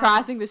woman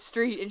crossing the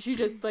street and she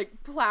just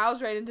like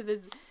plows right into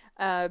this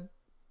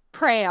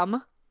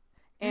pram.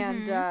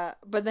 And,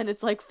 but then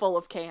it's like full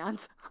of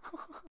cans.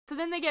 So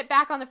then they get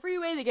back on the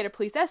freeway, they get a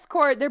police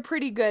escort. They're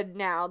pretty good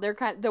now. They're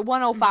the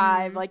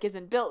 105 like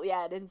isn't built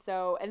yet. And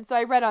so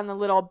I read on a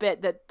little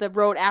bit that the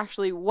road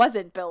actually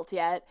wasn't built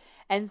yet.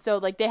 And so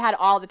like they had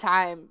all the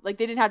time, like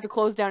they didn't have to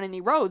close down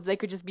any roads. They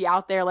could just be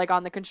out there like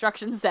on the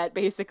construction set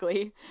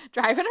basically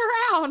driving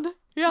around.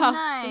 Yeah.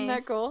 Nice. Isn't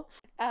that cool?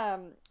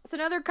 So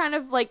now they're kind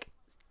of like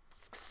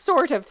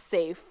sort of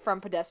safe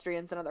from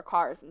pedestrians and other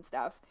cars and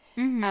stuff.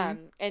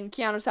 And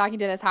Keanu's talking to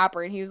Dennis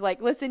Hopper, and he was like,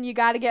 listen, you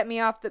gotta give me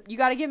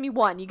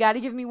one.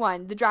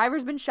 The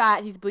driver's been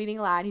shot. He's bleeding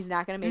a lot. He's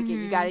not gonna make it.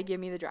 You gotta give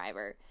me the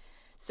driver.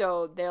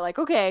 So they're like,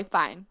 okay,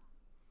 fine.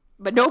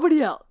 But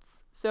nobody else.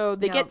 So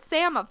they get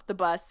Sam off the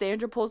bus.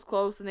 Sandra pulls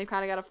close, and they've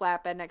kind of got a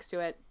flatbed next to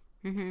it.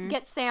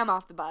 Get Sam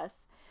off the bus.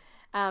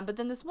 But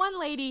then this one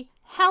lady,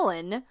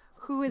 Helen,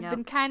 who has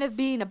been kind of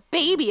being a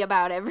baby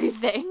about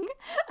everything,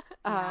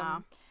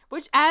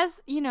 which,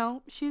 as you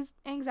know, she's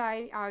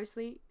anxiety,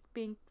 obviously,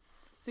 being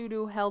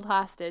pseudo held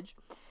hostage.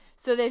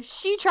 So then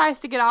she tries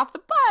to get off the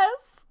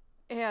bus,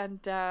 and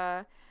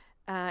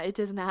it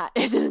does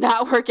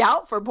not work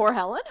out for poor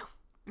Helen.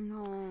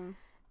 No.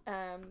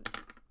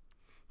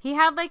 He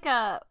had like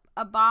a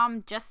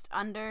bomb just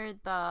under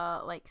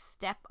the like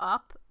step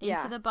up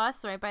into the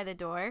bus right by the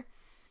door,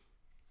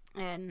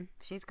 and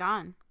she's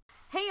gone.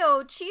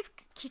 Hey-o, chief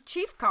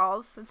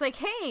calls. It's like,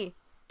 hey,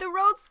 the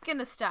road's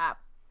gonna stop.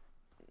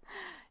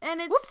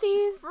 And it's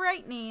Whoopsies.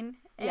 frightening.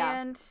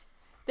 Yeah. And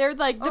They're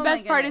like, the Oh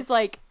best my part goodness. is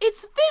like,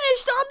 it's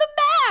finished on the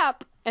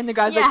map! And the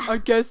guy's like, Yeah. I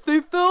guess they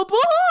fell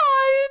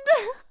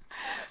behind!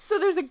 So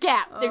there's a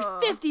gap. There's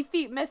Ugh. 50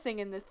 feet missing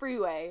in the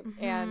freeway.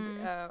 And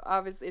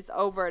obviously it's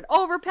over an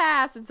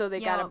overpass, and so they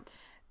got him.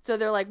 So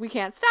they're like, we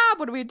can't stop.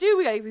 What do? We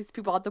got to get these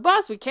people off the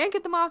bus. We can't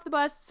get them off the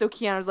bus. So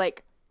Keanu's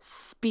like,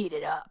 speed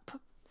it up.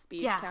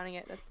 Counting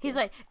it. That's he's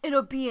like,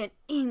 it'll be an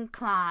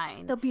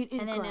incline. There'll be an And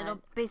then incline.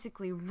 it'll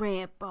basically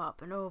ramp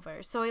up and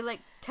over. So he like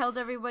tells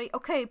everybody,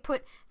 okay,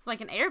 it's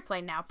like an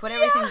airplane now. Put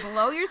everything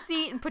below your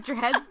seat and put your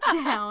heads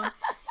down.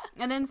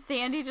 And then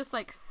Sandy just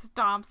like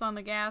stomps on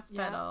the gas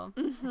pedal.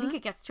 I think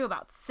it gets to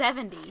about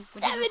 70, which is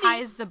as high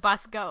as the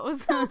bus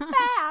goes.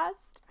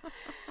 fast.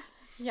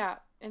 Yeah.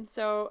 And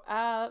so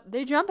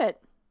they jump it.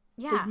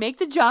 Yeah. They make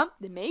the jump.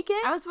 They make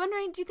it. I was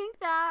wondering, do you think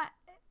that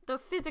the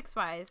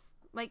physics-wise,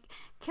 like,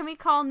 can we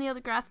call Neil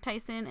deGrasse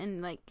Tyson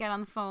and like get on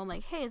the phone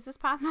like, hey, is this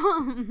possible?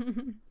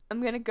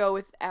 I'm going to go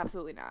with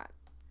absolutely not.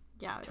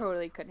 Yeah.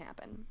 Totally couldn't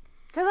happen.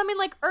 Because, I mean,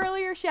 like,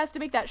 earlier she has to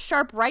make that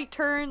sharp right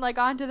turn, like,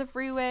 onto the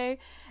freeway.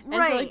 And so,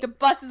 like, Right. the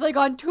bus is, like,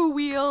 on two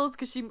wheels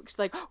because she's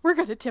like, we're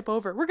going to tip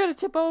over. We're going to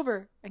tip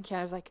over. And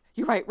Keanu's like,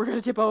 you're right. We're going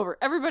to tip over.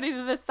 Everybody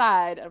to this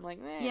side. I'm like,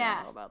 I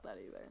don't know about that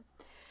either.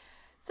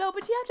 So,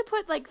 but you have to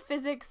put, like,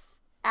 physics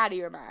out of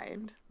your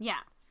mind. Yeah.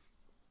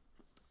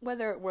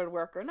 Whether it would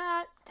work or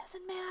not,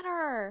 doesn't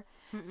matter.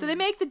 So they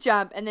make the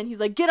jump, and then he's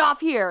like, get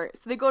off here.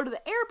 So they go to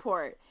the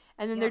airport,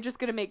 and then they're just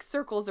going to make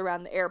circles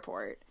around the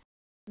airport.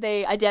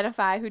 They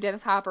identify who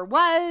Dennis Hopper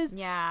was.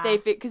 Yeah.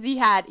 Because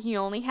he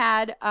only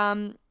had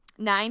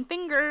 9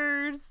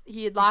 fingers.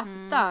 He had lost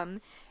a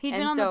thumb. He'd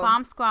been on the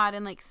bomb squad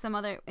in like some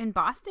other, in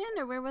Boston,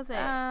 or where was it?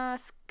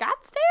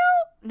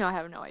 Scottsdale? No, I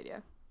have no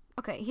idea.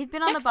 Okay, he'd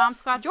been on the Texas? bomb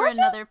squad Georgia?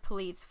 for another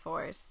police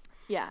force.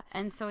 Yeah.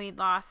 And so he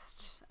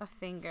lost a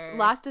finger.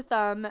 Lost a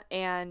thumb,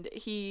 and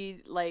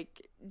he,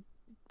 like,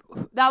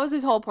 that was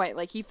his whole point.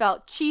 Like, he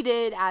felt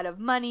cheated out of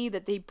money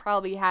that they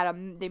probably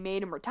they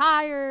made him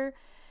retire.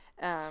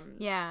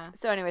 Yeah.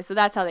 So anyway, so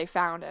that's how they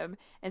found him.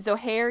 And so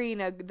Harry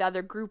and the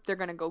other group, they're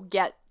gonna go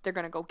get the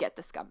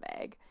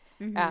scumbag.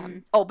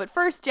 But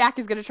first Jack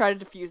is gonna try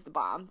to defuse the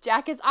bomb.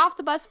 Jack is off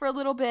the bus for a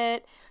little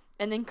bit,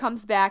 and then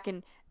comes back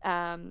and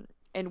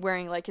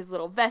wearing like his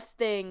little vest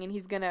thing, and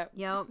he's gonna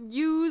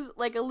use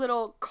like a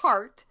little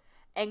cart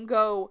and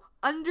go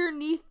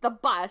underneath the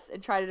bus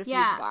and try to defuse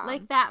the bomb.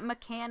 like that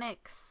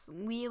mechanic's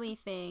wheelie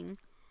thing.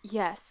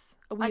 Yes,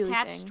 a wheelie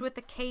attached thing. with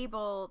a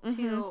cable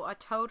to a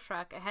tow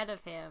truck ahead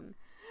of him.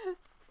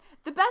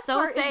 The best So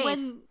part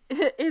safe.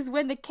 is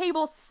when the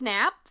cable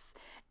snaps,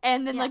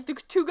 and then like the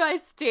two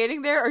guys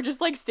standing there are just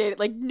like standing,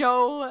 like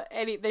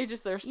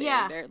they're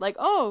standing there, like,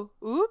 oh,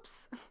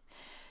 oops.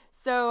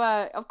 So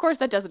of course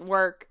that doesn't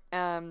work.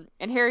 And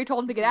Harry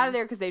told him to get out of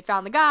there because they'd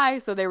found the guy,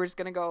 so they were just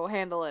gonna go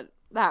handle it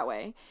that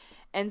way.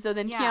 And so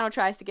then Keanu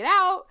tries to get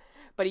out,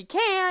 but he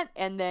can't,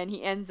 and then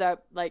he ends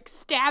up like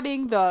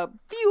stabbing the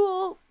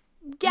fuel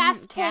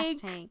gas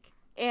tank.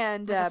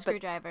 And with a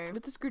screwdriver.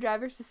 With the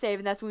screwdrivers to save,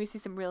 and that's when we see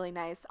some really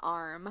nice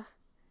arm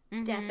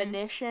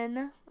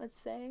definition, let's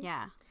say.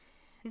 Yeah.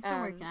 He's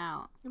been working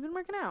out. He's been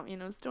working out,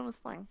 it's doing his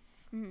thing.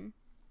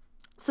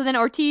 So then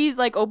Ortiz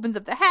like opens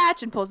up the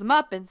hatch and pulls him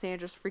up, and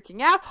Sandra's freaking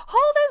out.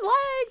 Hold his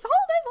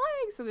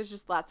legs! So there's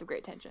just lots of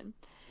great tension.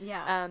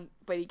 Yeah.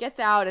 But he gets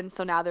out, and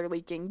so now they're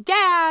leaking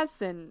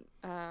gas, and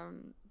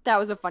that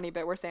was a funny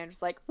bit where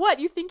Sandra's like, "What?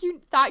 You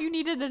thought you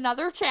needed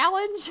another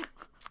challenge?"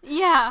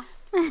 Yeah.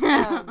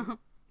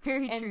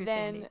 Very true,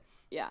 Sandy.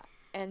 Yeah.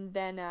 And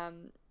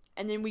then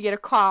we get a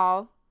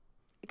call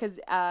because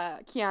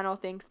Keanu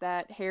thinks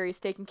that Harry's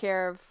taking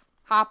care of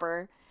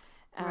Hopper.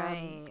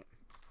 Right.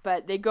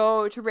 But they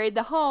go to raid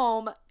the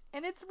home,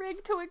 and it's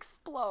rigged to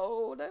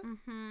explode.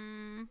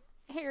 Mm-hmm.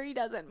 Harry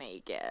doesn't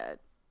make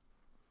it.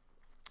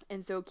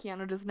 And so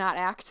Keanu does not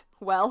react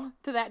well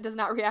to that.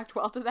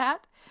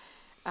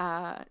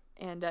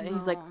 And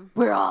he's like,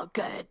 "We're all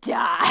gonna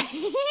die."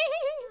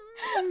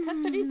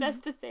 That's what he says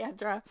to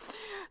Sandra.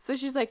 So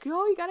she's like,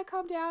 "Oh, you gotta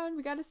calm down.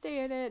 We gotta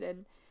stay in it."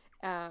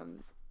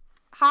 And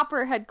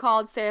Hopper had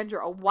called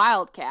Sandra a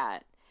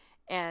wildcat,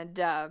 and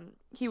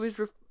he was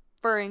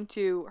referring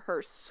to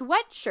her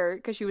sweatshirt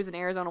because she was an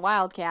Arizona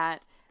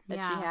Wildcat that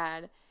she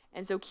had.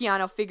 And so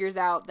Keanu figures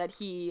out that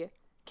he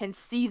can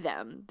see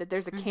them, that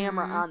there's a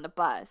camera on the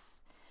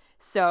bus.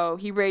 So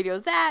he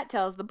radios that,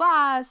 tells the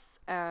boss.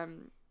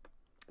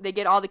 They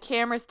get all the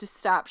cameras to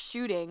stop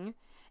shooting,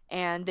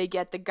 and they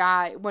get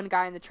one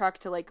guy in the truck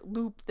to like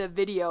loop the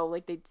video,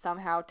 like they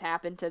somehow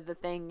tap into the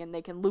thing and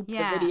they can loop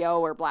the video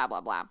or blah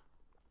blah blah,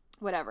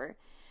 whatever.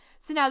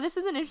 So now this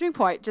was an interesting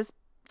point, just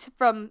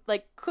from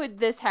like, could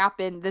this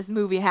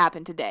movie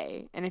happen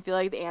today? And I feel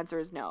like the answer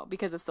is no,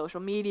 because of social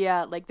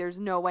media. Like, there's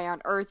no way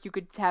on earth you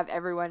could have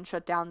everyone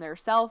shut down their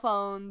cell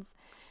phones.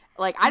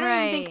 Like, I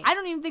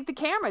don't even think the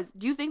cameras.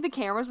 Do you think the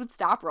cameras would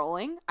stop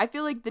rolling? I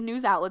feel like the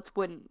news outlets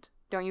wouldn't.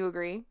 Don't you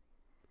agree?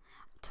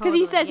 Because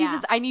he says,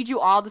 "I need you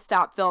all to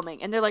stop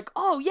filming," and they're like,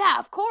 "Oh yeah,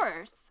 of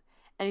course."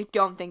 And I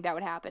don't think that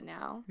would happen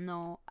now.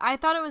 No, I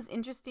thought it was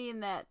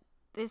interesting that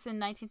this in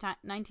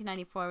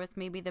 1994 was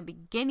maybe the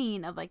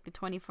beginning of like the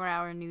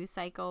 24-hour news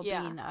cycle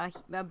being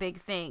a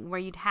big thing where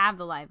you'd have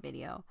the live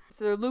video.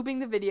 So they're looping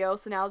the video,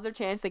 so now's their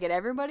chance to get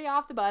everybody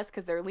off the bus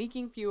because they're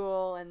leaking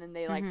fuel, and then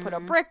they like put a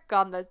brick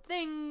on the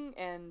thing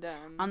and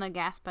on the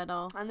gas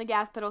pedal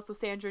so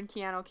Sandra and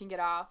Keanu can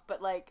get off.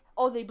 But like,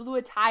 they blew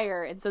a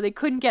tire, and so they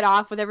couldn't get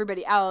off with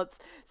everybody else.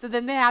 So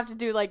then they have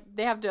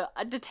to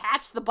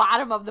detach the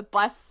bottom of the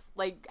bus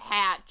like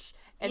hatch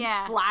and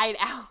slide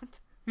out.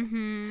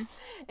 Mm-hmm.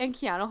 And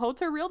Keanu holds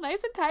her real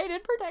nice and tight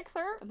and protects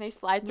her. And they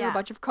slide through a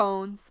bunch of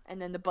cones,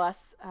 and then the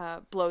bus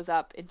blows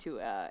up into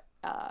a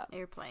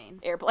airplane.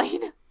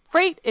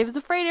 It was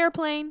a freight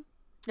airplane.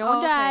 No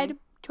one died.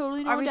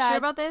 Totally no one died. Are we sure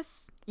about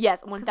this?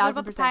 Yes,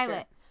 1,000%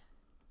 sure.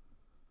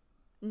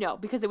 No,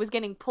 because it was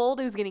getting pulled.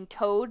 It was getting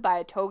towed by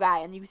a tow guy,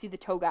 and you see the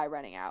tow guy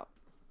running out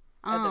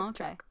of the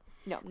truck.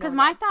 No, because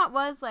my thought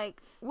was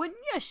like, wouldn't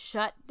you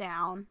shut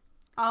down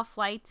all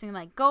flights and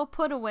like go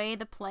put away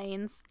the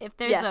planes if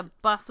there's a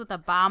bus with a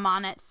bomb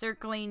on it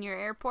circling your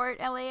airport,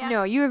 LAX?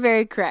 No, you were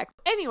very correct.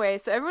 Anyway,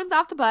 so everyone's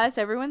off the bus,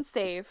 everyone's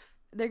safe.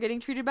 They're getting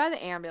treated by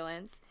the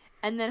ambulance,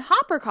 and then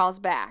Hopper calls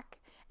back,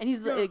 and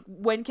he's like,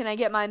 "When can I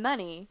get my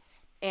money?"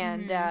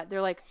 And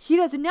they're like, he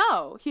doesn't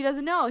know.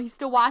 He's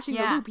still watching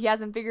the loop. He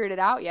hasn't figured it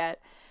out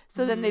yet.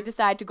 So then they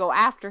decide to go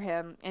after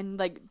him and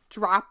like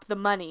drop the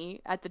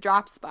money at the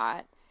drop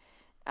spot.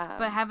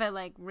 But have it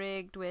like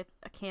rigged with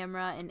a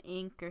camera and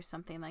ink or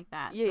something like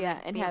that.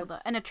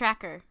 And a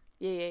tracker.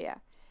 Yeah.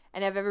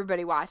 And have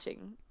everybody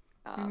watching,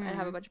 and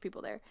have a bunch of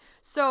people there.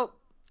 So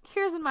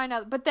here's in mind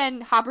now. But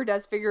then Hopper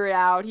does figure it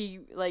out.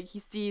 He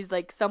sees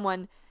like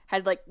someone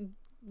had like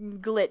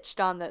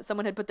glitched on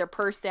someone had put their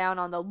purse down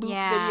on the loop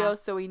video,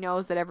 so he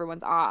knows that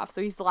everyone's off.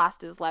 So he's lost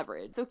his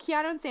leverage. So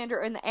Keanu and Sandra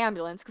are in the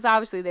ambulance because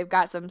obviously they've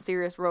got some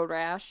serious road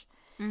rash.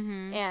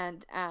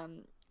 And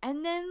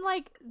then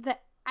like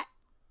I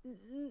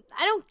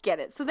don't get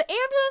it. So the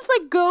ambulance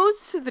like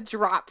goes to the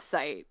drop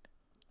site.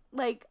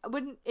 Like,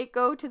 wouldn't it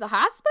go to the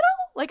hospital?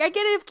 Like, I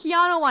get it if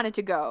Keanu wanted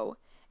to go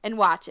and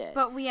watch it.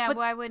 But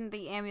why wouldn't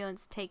the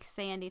ambulance take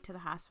Sandy to the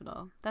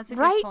hospital? That's a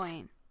good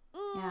point.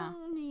 Yeah.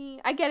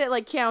 I get it.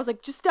 Like, Keanu's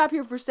like, just stop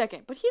here for a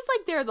second. But he's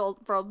like there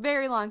for a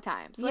very long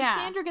time. So like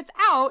Sandra gets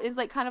out, is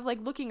like kind of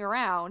like looking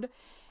around,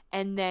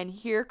 And then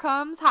here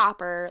comes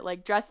Hopper,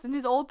 like, dressed in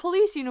his old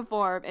police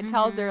uniform, and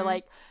tells her,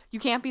 like,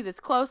 you can't be this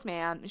close,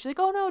 man. And she's like,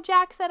 oh, no,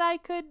 Jack said I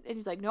could. And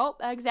he's like, nope,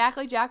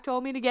 exactly. Jack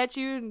told me to get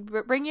you and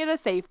bring you to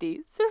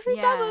safety. So she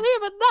doesn't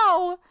even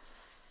know.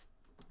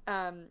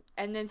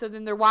 And then, so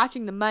then they're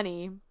watching the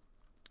money,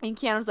 and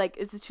Keanu's like,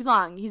 is it too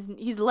long?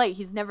 He's late.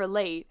 He's never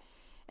late.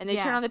 And they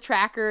turn on the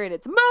tracker, and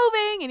it's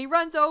moving, and he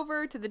runs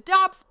over to the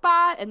dump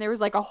spot, and there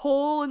was, like, a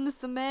hole in the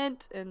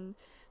cement, and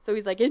so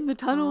he's, like, in the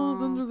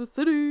tunnels under the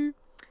city.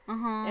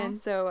 And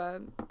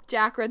so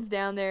Jack runs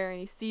down there and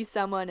he sees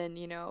someone and,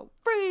 you know,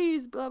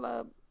 freeze, blah,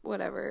 blah,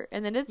 whatever.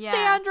 And then it's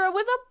Sandra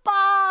with a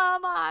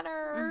bomb on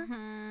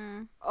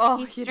her. Oh,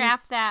 he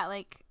strapped that,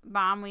 like,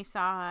 bomb we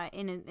saw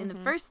in the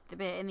first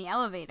bit in the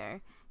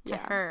elevator to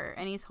her,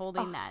 and he's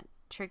holding that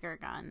trigger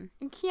gun.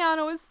 And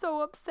Keanu is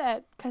so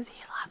upset because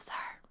he loves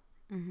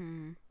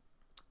her.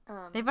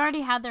 They've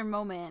already had their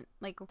moment.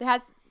 Like, they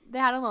had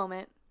a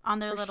moment on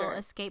their little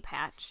escape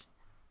hatch.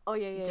 Oh,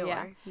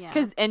 yeah.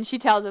 And she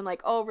tells him,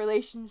 like, oh,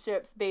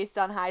 relationships based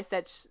on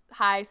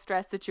high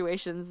stress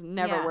situations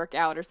never work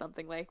out or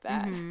something like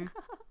that.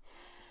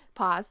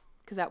 Pause,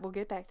 because we'll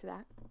get back to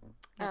that.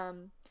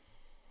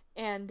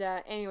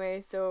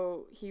 Anyway,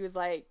 so he was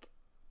like,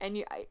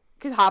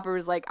 because Hopper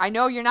was like, I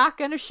know you're not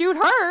going to shoot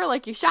her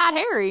like you shot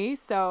Harry,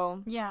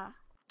 so. Yeah.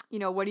 You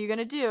know, what are you going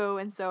to do?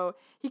 And so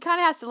he kind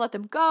of has to let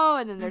them go,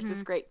 and then there's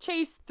this great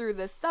chase through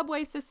the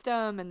subway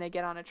system, and they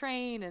get on a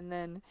train, and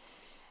then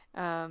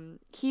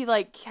he,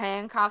 like,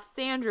 handcuffs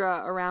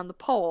Sandra around the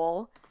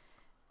pole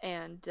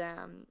and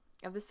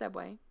of the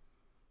subway.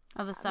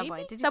 Of the subway.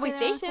 Maybe? Did you subway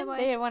say station? Subway?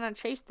 They went on a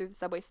chase through the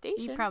subway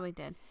station. You probably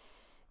did.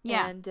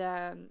 Yeah. And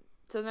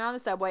so they're on the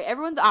subway.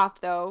 Everyone's off,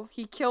 though.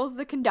 He kills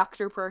the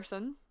conductor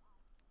person,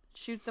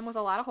 shoots him with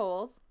a lot of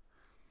holes.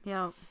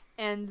 Yep.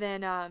 And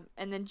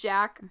then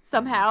Jack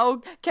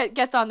somehow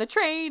gets on the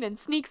train and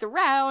sneaks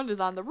around, is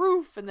on the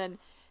roof, and then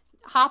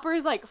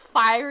Hopper's, like,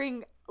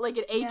 firing, like,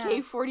 an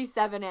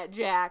AK-47 at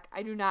Jack.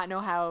 I do not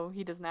know how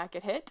he does not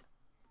get hit.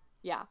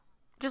 Yeah.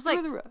 Just, through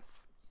like, the roof.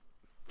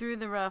 Through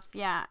the roof,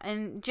 yeah.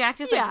 And Jack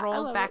just, like,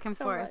 rolls back and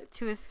forth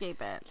to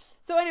escape it.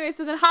 So anyway,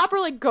 so then Hopper,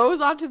 like, goes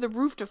onto the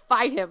roof to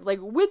fight him, like,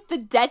 with the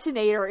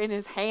detonator in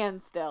his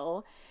hand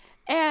still.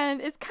 And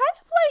it's kind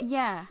of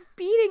like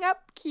beating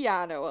up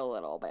Keanu a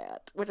little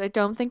bit, which I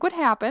don't think would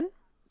happen.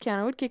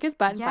 Keanu would kick his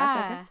butt in 5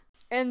 seconds.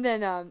 And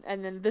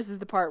then this is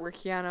the part where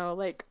Keanu,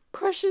 like,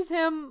 pushes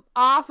him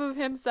off of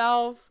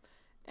himself,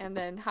 and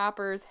then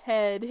Hopper's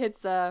head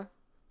hits a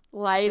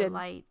light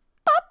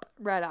pop,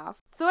 right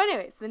off. So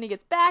anyway, so then he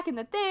gets back in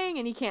the thing,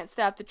 and he can't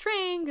stop the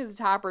train because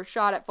Hopper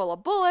shot it full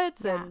of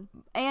bullets.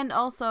 And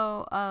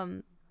also,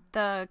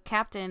 the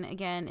captain,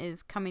 again,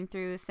 is coming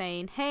through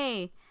saying,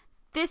 hey,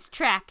 this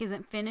track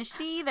isn't finished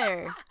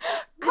either.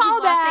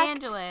 Call back. Los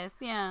Angeles,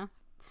 yeah.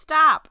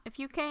 Stop, if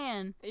you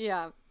can.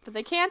 Yeah, but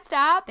they can't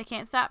stop.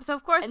 So,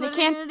 of course, what are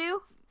they going to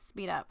do?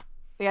 Speed up.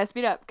 They gotta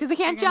speed up. Because they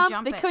can't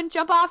jump. They couldn't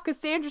jump off because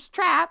Sandra's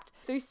trapped.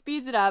 So he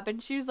speeds it up.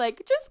 And she was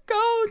like, just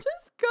go.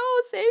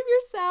 Save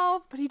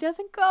yourself. But he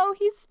doesn't go.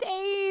 He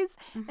stays.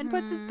 And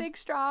puts his big,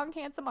 strong,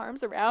 handsome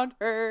arms around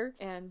her.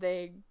 And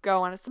they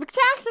go on a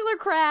spectacular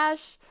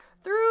crash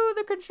through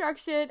the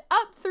construction,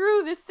 up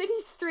through the city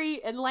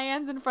street, and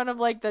lands in front of,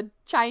 like, the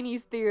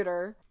Chinese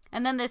theater.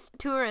 And then this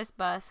tourist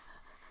bus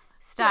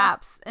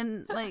stops. Yeah.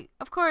 And, like,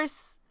 of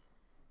course,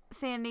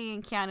 Sandy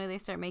and Keanu, they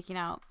start making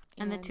out.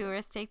 And the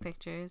tourists take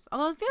pictures.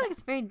 Although I feel like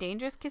it's very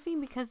dangerous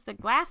kissing because the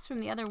glass from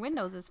the other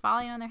windows is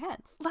falling on their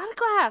heads. A lot of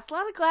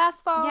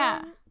glass falling.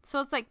 Yeah. So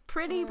it's, like,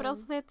 pretty, but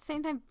also at the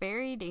same time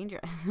very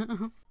dangerous.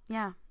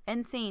 Yeah.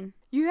 End scene.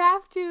 You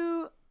have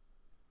to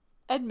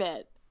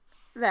admit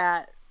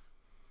that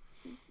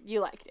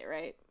you liked it,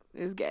 right?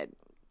 It was good.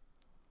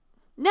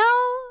 No?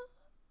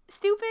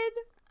 Stupid?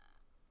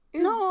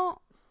 No.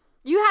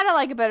 You had to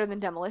like it better than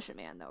Demolition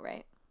Man, though,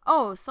 right?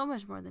 Oh, so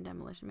much more than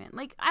Demolition Man.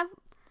 Like,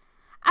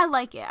 I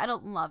like it. I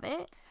don't love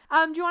it.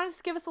 Do you want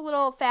to give us a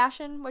little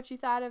fashion, what you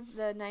thought of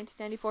the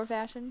 1994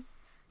 fashion?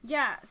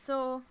 Yeah,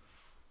 so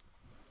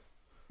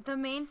the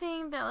main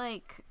thing that,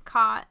 like,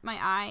 caught my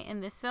eye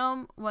in this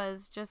film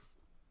was just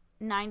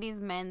 90s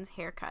men's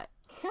haircut.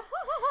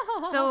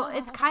 So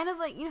it's kind of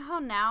like, you know how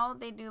now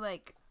they do,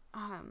 like,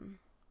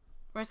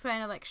 where it's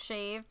kind of, like,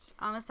 shaved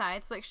on the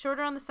sides, like,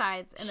 shorter on the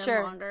sides and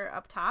then longer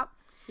up top.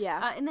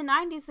 Yeah. In the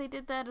 90s, they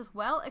did that as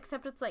well,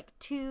 except it's, like,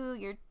 to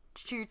your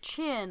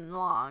chin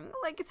long.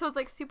 Like, so it's,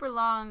 like, super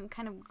long,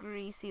 kind of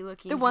greasy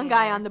looking The one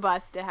guy on the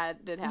bus did have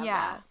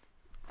that.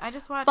 I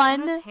just watched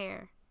his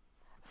hair.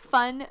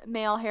 Fun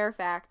male hair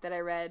fact that I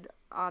read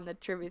on the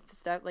trivia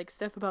stuff, like,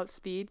 stuff about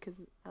Speed, because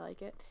I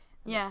like it.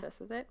 I'm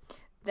obsessed with it.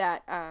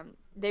 That,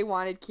 they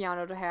wanted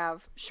Keanu to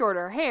have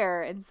shorter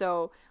hair, and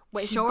so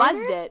when he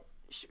buzzed it,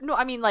 no,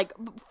 I mean, like,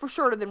 for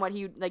shorter than what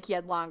he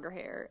had longer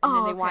hair. And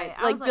then they wanted,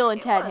 like, Bill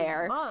and Ted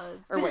hair.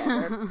 Buzzed. Or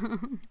whatever.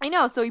 I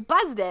know, so he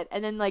buzzed it,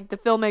 and then, like, the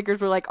filmmakers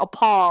were, like,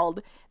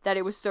 appalled that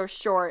it was so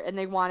short, and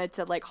they wanted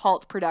to, like,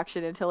 halt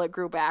production until it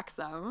grew back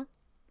some.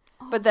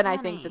 But then funny.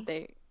 I think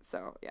that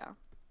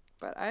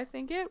But I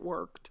think it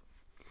worked.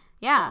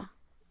 Yeah,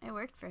 it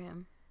worked for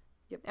him.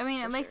 Yep. I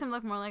mean, it makes him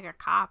look more like a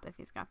cop if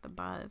he's got the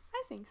buzz.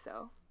 I think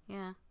so.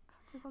 Yeah.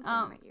 Just sounds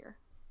like in my ear.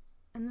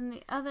 And then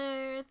the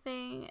other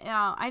thing,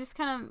 I just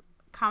kind of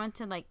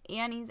commented, like,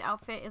 Annie's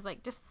outfit is,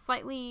 like, just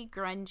slightly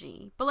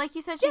grungy. But like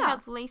you said, she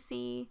had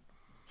lacy...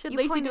 She had you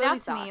lacy pointed doily out to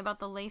socks. me about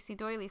the lacy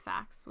doily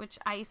socks, which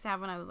I used to have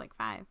when I was, like,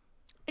 5.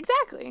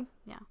 Exactly.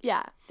 Yeah.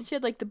 Yeah. And she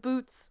had, like, the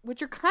boots,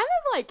 which are kind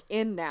of, like,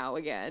 in now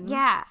again.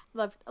 Yeah.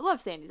 I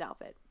love Sandy's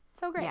outfit.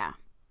 So great. Yeah.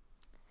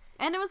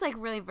 And it was, like,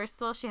 really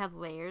versatile. She had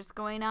layers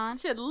going on.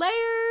 She had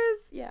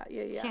layers. Yeah.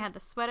 She had the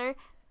sweater,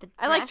 the dress,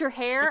 I liked her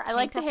hair. I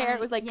liked the tank top hair. on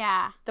It was, like,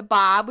 yeah. the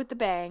bob with the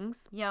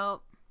bangs.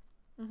 Yup.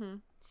 Mm-hmm.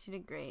 She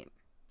did great.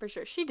 For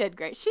sure. She did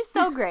great. She's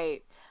so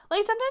great.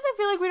 Like, sometimes I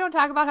feel like we don't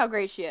talk about how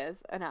great she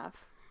is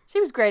enough. She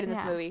was great in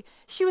this movie.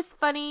 She was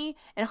funny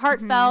and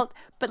heartfelt,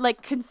 but,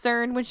 like,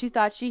 concerned when she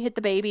thought she hit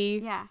the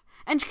baby. Yeah.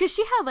 And because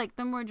she had, like,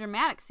 the more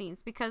dramatic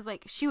scenes because,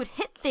 like, she would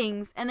hit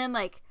things and then,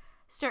 like,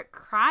 start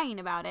crying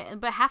about it,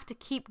 but have to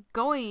keep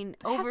going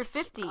over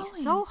 50.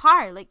 So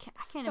hard. Like,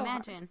 I can't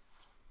imagine.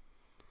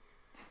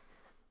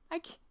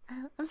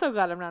 I'm so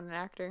glad I'm not an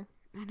actor.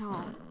 I know.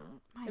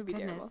 My It'd be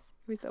goodness. terrible.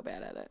 I'd be so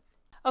bad at it.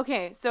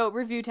 Okay, so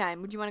review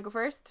time. Would you want to go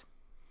first?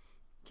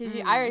 Because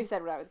I already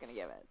said what I was going to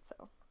give it,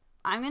 so.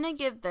 I'm going to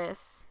give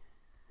this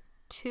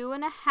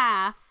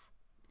 2.5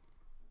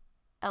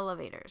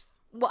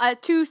 elevators. Well,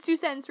 two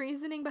sentence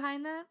reasoning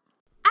behind that?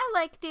 I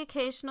like the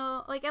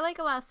occasional, like, I like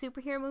a lot of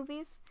superhero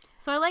movies.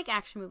 So I like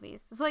action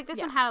movies. So, like, this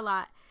one had a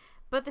lot.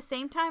 But at the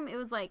same time, it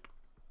was like,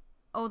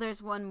 oh,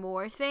 there's one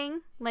more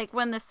thing. Like,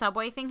 when the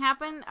subway thing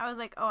happened, I was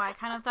like, oh, I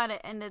kind of thought it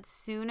ended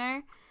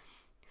sooner.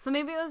 So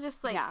maybe it was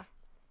just, like,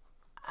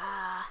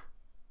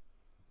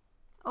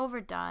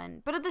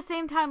 overdone. But at the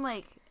same time,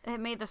 like, it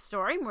made the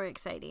story more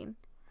exciting.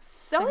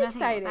 So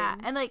exciting.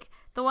 And, like,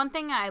 the one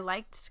thing I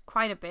liked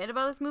quite a bit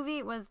about this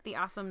movie was the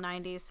awesome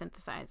 90s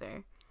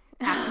synthesizer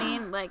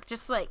happening. Like,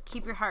 just, like,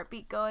 keep your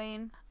heartbeat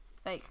going.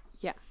 Like,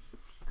 yeah.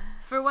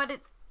 For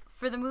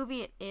the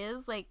movie it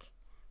is, like,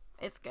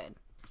 it's good.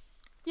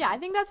 Yeah, I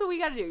think that's what we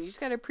got to do. You just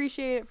got to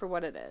appreciate it for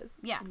what it is.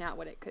 Yeah. Not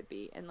what it could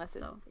be, unless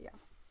it,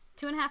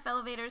 2.5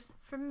 elevators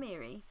for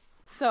Mary.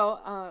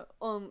 So,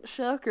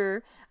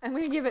 shocker. I'm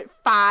going to give it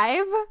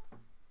 5.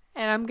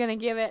 And I'm going to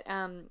give it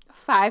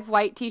 5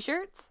 white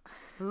t-shirts.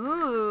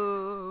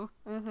 Ooh.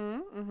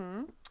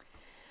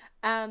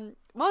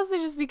 Mostly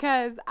just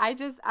because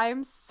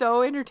I'm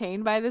so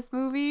entertained by this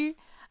movie.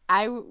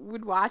 I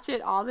would watch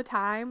it all the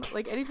time.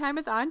 Like, anytime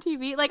it's on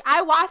TV. Like,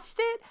 I watched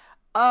it.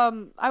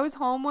 I was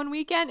home one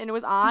weekend and it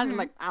was on. And I'm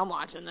like, I'm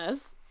watching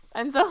this.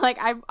 And so, like,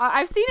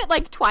 I've seen it,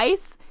 like,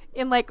 twice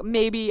in, like,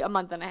 maybe a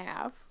month and a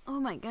half. Oh,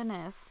 my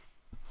goodness.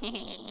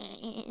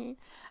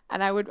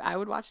 And I would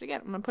watch it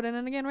again. I'm gonna put it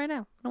in again right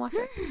now. I'm gonna watch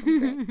it. It's gonna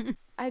be great.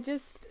 I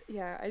just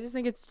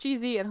think it's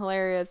cheesy and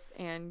hilarious,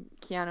 and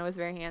Keanu is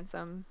very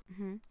handsome.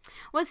 Mm-hmm.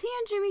 Was he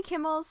on Jimmy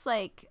Kimmel's,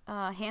 like,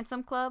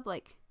 Handsome Club,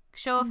 like,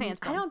 Show of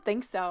Handsome? I don't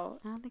think so.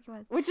 I don't think it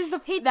was. Which is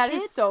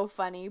is so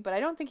funny, but I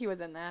don't think he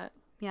was in that.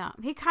 Yeah,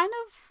 he kind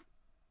of,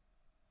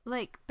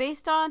 like,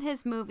 based on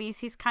his movies,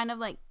 he's kind of,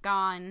 like,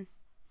 gone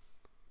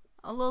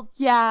a little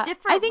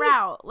different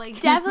route. Like,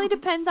 definitely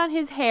depends on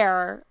his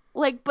hair.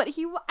 Like, but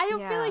I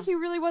don't feel like he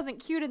really wasn't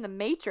cute in The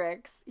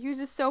Matrix. He was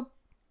just so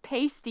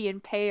pasty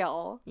and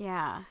pale.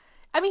 Yeah.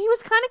 I mean, he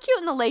was kind of cute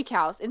in The Lake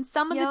House. In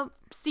some of the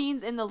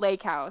scenes in The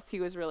Lake House, he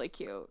was really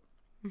cute.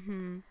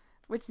 Mm-hmm.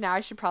 Which now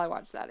I should probably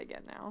watch that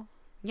again now.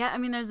 Yeah, I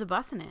mean, there's a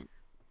bus in it.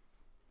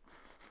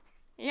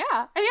 Yeah,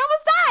 and he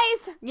almost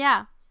dies!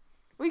 Yeah.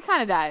 Well, he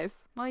kind of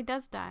dies. Well, he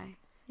does die.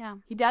 Yeah.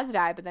 He does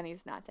die, but then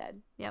he's not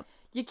dead. Yep.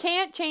 You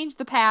can't change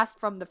the past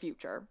from the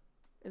future.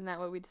 Isn't that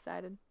what we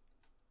decided?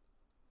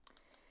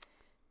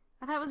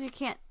 I thought it was you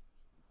can't.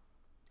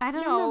 I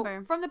don't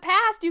remember. From the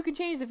past, you can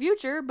change the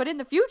future, but in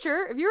the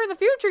future, if you're in the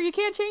future, you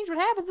can't change what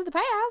happens in the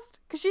past.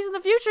 Because she's in the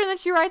future, and then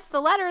she writes the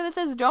letter that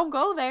says, don't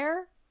go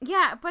there.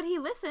 Yeah, but he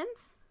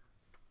listens.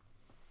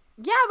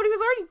 Yeah, but he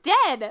was already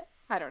dead.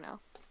 I don't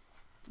know.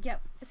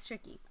 Yep, it's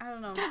tricky. I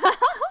don't know.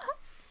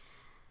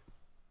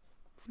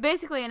 It's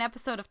basically an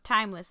episode of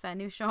Timeless, that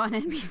new show on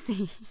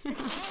NBC.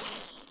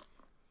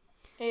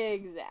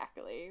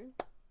 Exactly.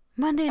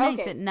 Monday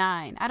nights at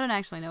 9. I don't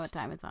actually know what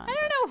time it's on. I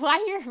don't know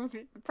why you're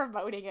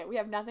promoting it. We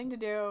have nothing to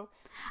do.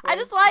 I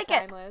just like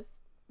Timeless.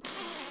 it.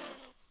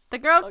 The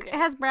girl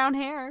has brown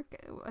hair.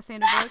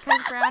 Sandra Bullock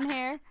has brown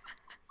hair.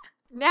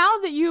 Now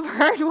that you've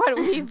heard what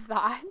we've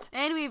thought.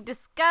 And we've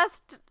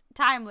discussed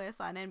Timeless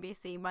on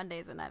NBC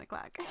Mondays at 9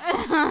 o'clock.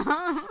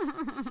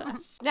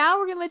 Now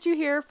we're going to let you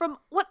hear from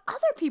what other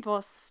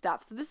people's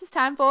stuff. So this is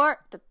time for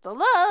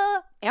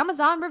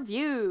Amazon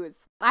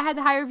reviews. I had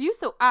the high review,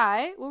 so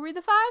I will read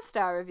the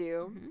 5-star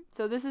review. Mm-hmm.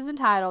 So this is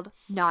entitled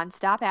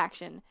Nonstop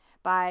Action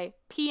by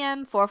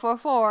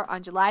PM444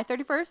 on July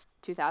 31st,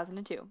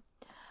 2002.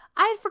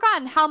 I had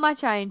forgotten how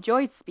much I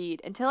enjoyed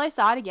Speed until I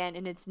saw it again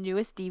in its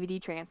newest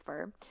DVD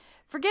transfer.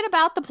 Forget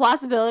about the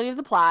plausibility of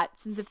the plot,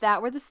 since if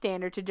that were the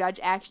standard to judge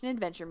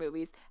action-adventure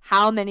movies,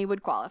 how many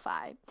would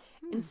qualify?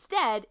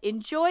 Instead,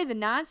 enjoy the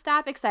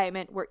non-stop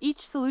excitement where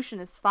each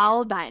solution is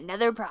followed by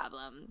another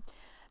problem.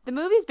 The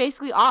movie's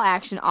basically all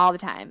action all the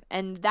time,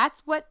 and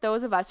that's what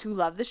those of us who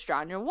love the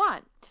genre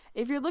want.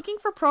 If you're looking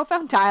for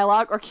profound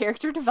dialogue or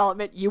character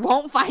development, you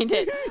won't find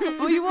it.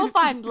 But you will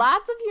find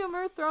lots of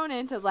humor thrown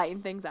in to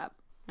lighten things up.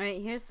 All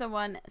right, here's the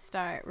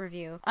 1-star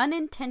review.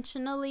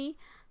 Unintentionally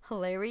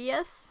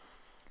hilarious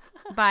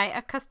by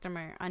a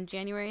customer on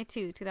January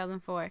 2,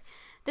 2004.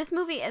 This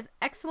movie is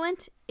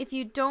excellent if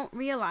you don't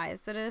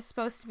realize that it is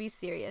supposed to be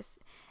serious.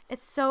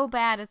 It's so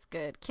bad it's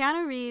good.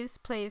 Keanu Reeves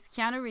plays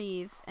Keanu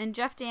Reeves, and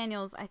Jeff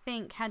Daniels, I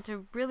think, had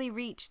to really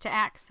reach to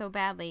act so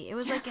badly. It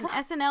was like an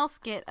SNL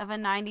skit of a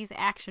 90s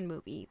action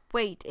movie.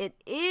 Wait, it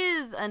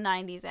is a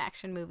 90s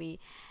action movie.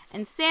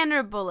 And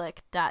Sandra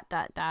Bullock, ...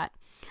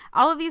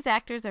 All of these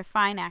actors are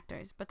fine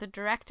actors, but the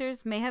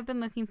directors may have been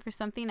looking for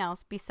something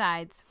else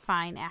besides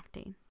fine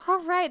acting.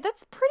 All right,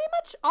 that's pretty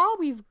much all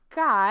we've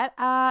got.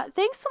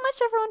 Thanks so much,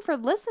 everyone, for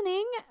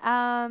listening.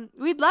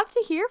 We'd love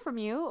to hear from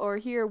you or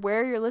hear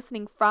where you're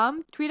listening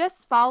from. Tweet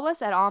us, follow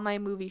us at All My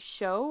Movies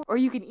Show, or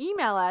you can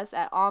email us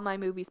at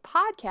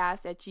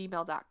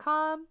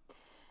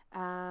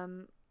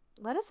allmymoviespodcast@gmail.com.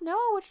 Let us know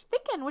what you're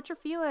thinking, what you're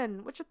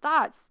feeling, what's your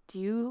thoughts. Do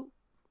you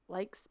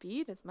like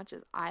Speed as much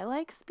as I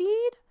like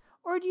Speed?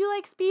 Or do you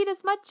like Speed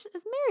as much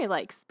as Mary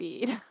likes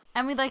Speed?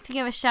 And we'd like to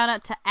give a shout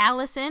out to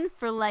Allison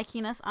for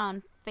liking us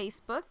on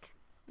Facebook.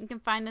 You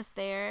can find us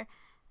there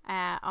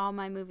at All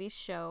My Movies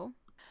Show.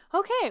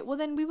 Okay, well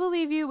then we will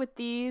leave you with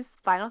these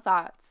final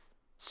thoughts,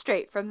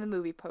 straight from the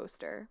movie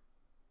poster.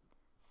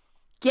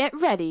 Get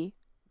ready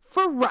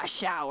for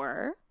Rush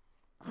Hour.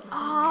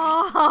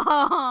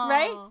 Oh!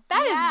 Right?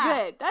 That is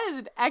good. That is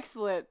an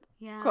excellent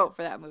quote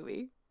for that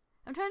movie.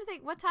 I'm trying to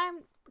think what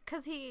time,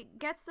 because he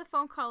gets the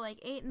phone call like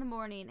 8 in the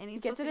morning, and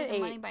he's supposed to get the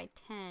money by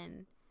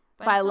 10.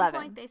 But by at 11.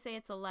 some point they say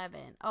it's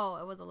 11. Oh,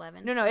 it was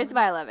 11. No, it's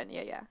by 11.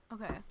 Yeah.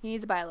 Okay. He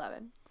needs it by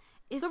 11.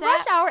 So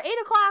Rush Hour, 8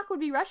 o'clock would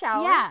be Rush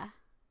Hour. Yeah.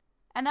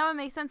 And that would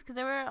make sense because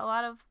there were a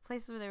lot of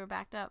places where they were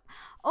backed up.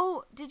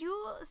 Oh, do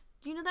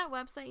you know that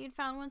website you'd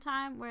found one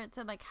time where it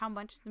said like how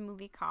much the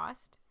movie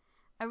cost?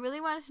 I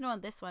really wanted to know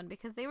on this one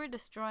because they were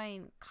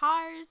destroying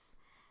cars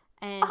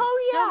and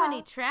so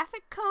many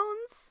traffic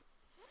cones.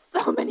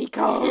 So many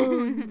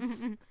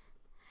cones. Wait,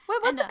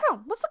 what's a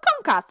cone? What's the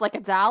cone cost? Like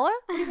 $1? What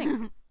do you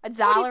think?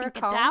 $1 a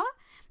cone? $1?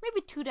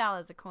 Maybe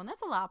 $2 a cone.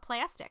 That's a lot of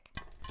plastic.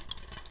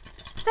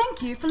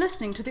 Thank you for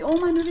listening to the All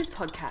My Movies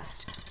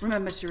podcast.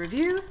 Remember to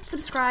review,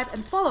 subscribe,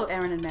 and follow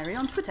Erin and Mary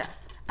on Twitter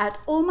at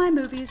All My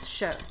Movies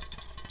Show.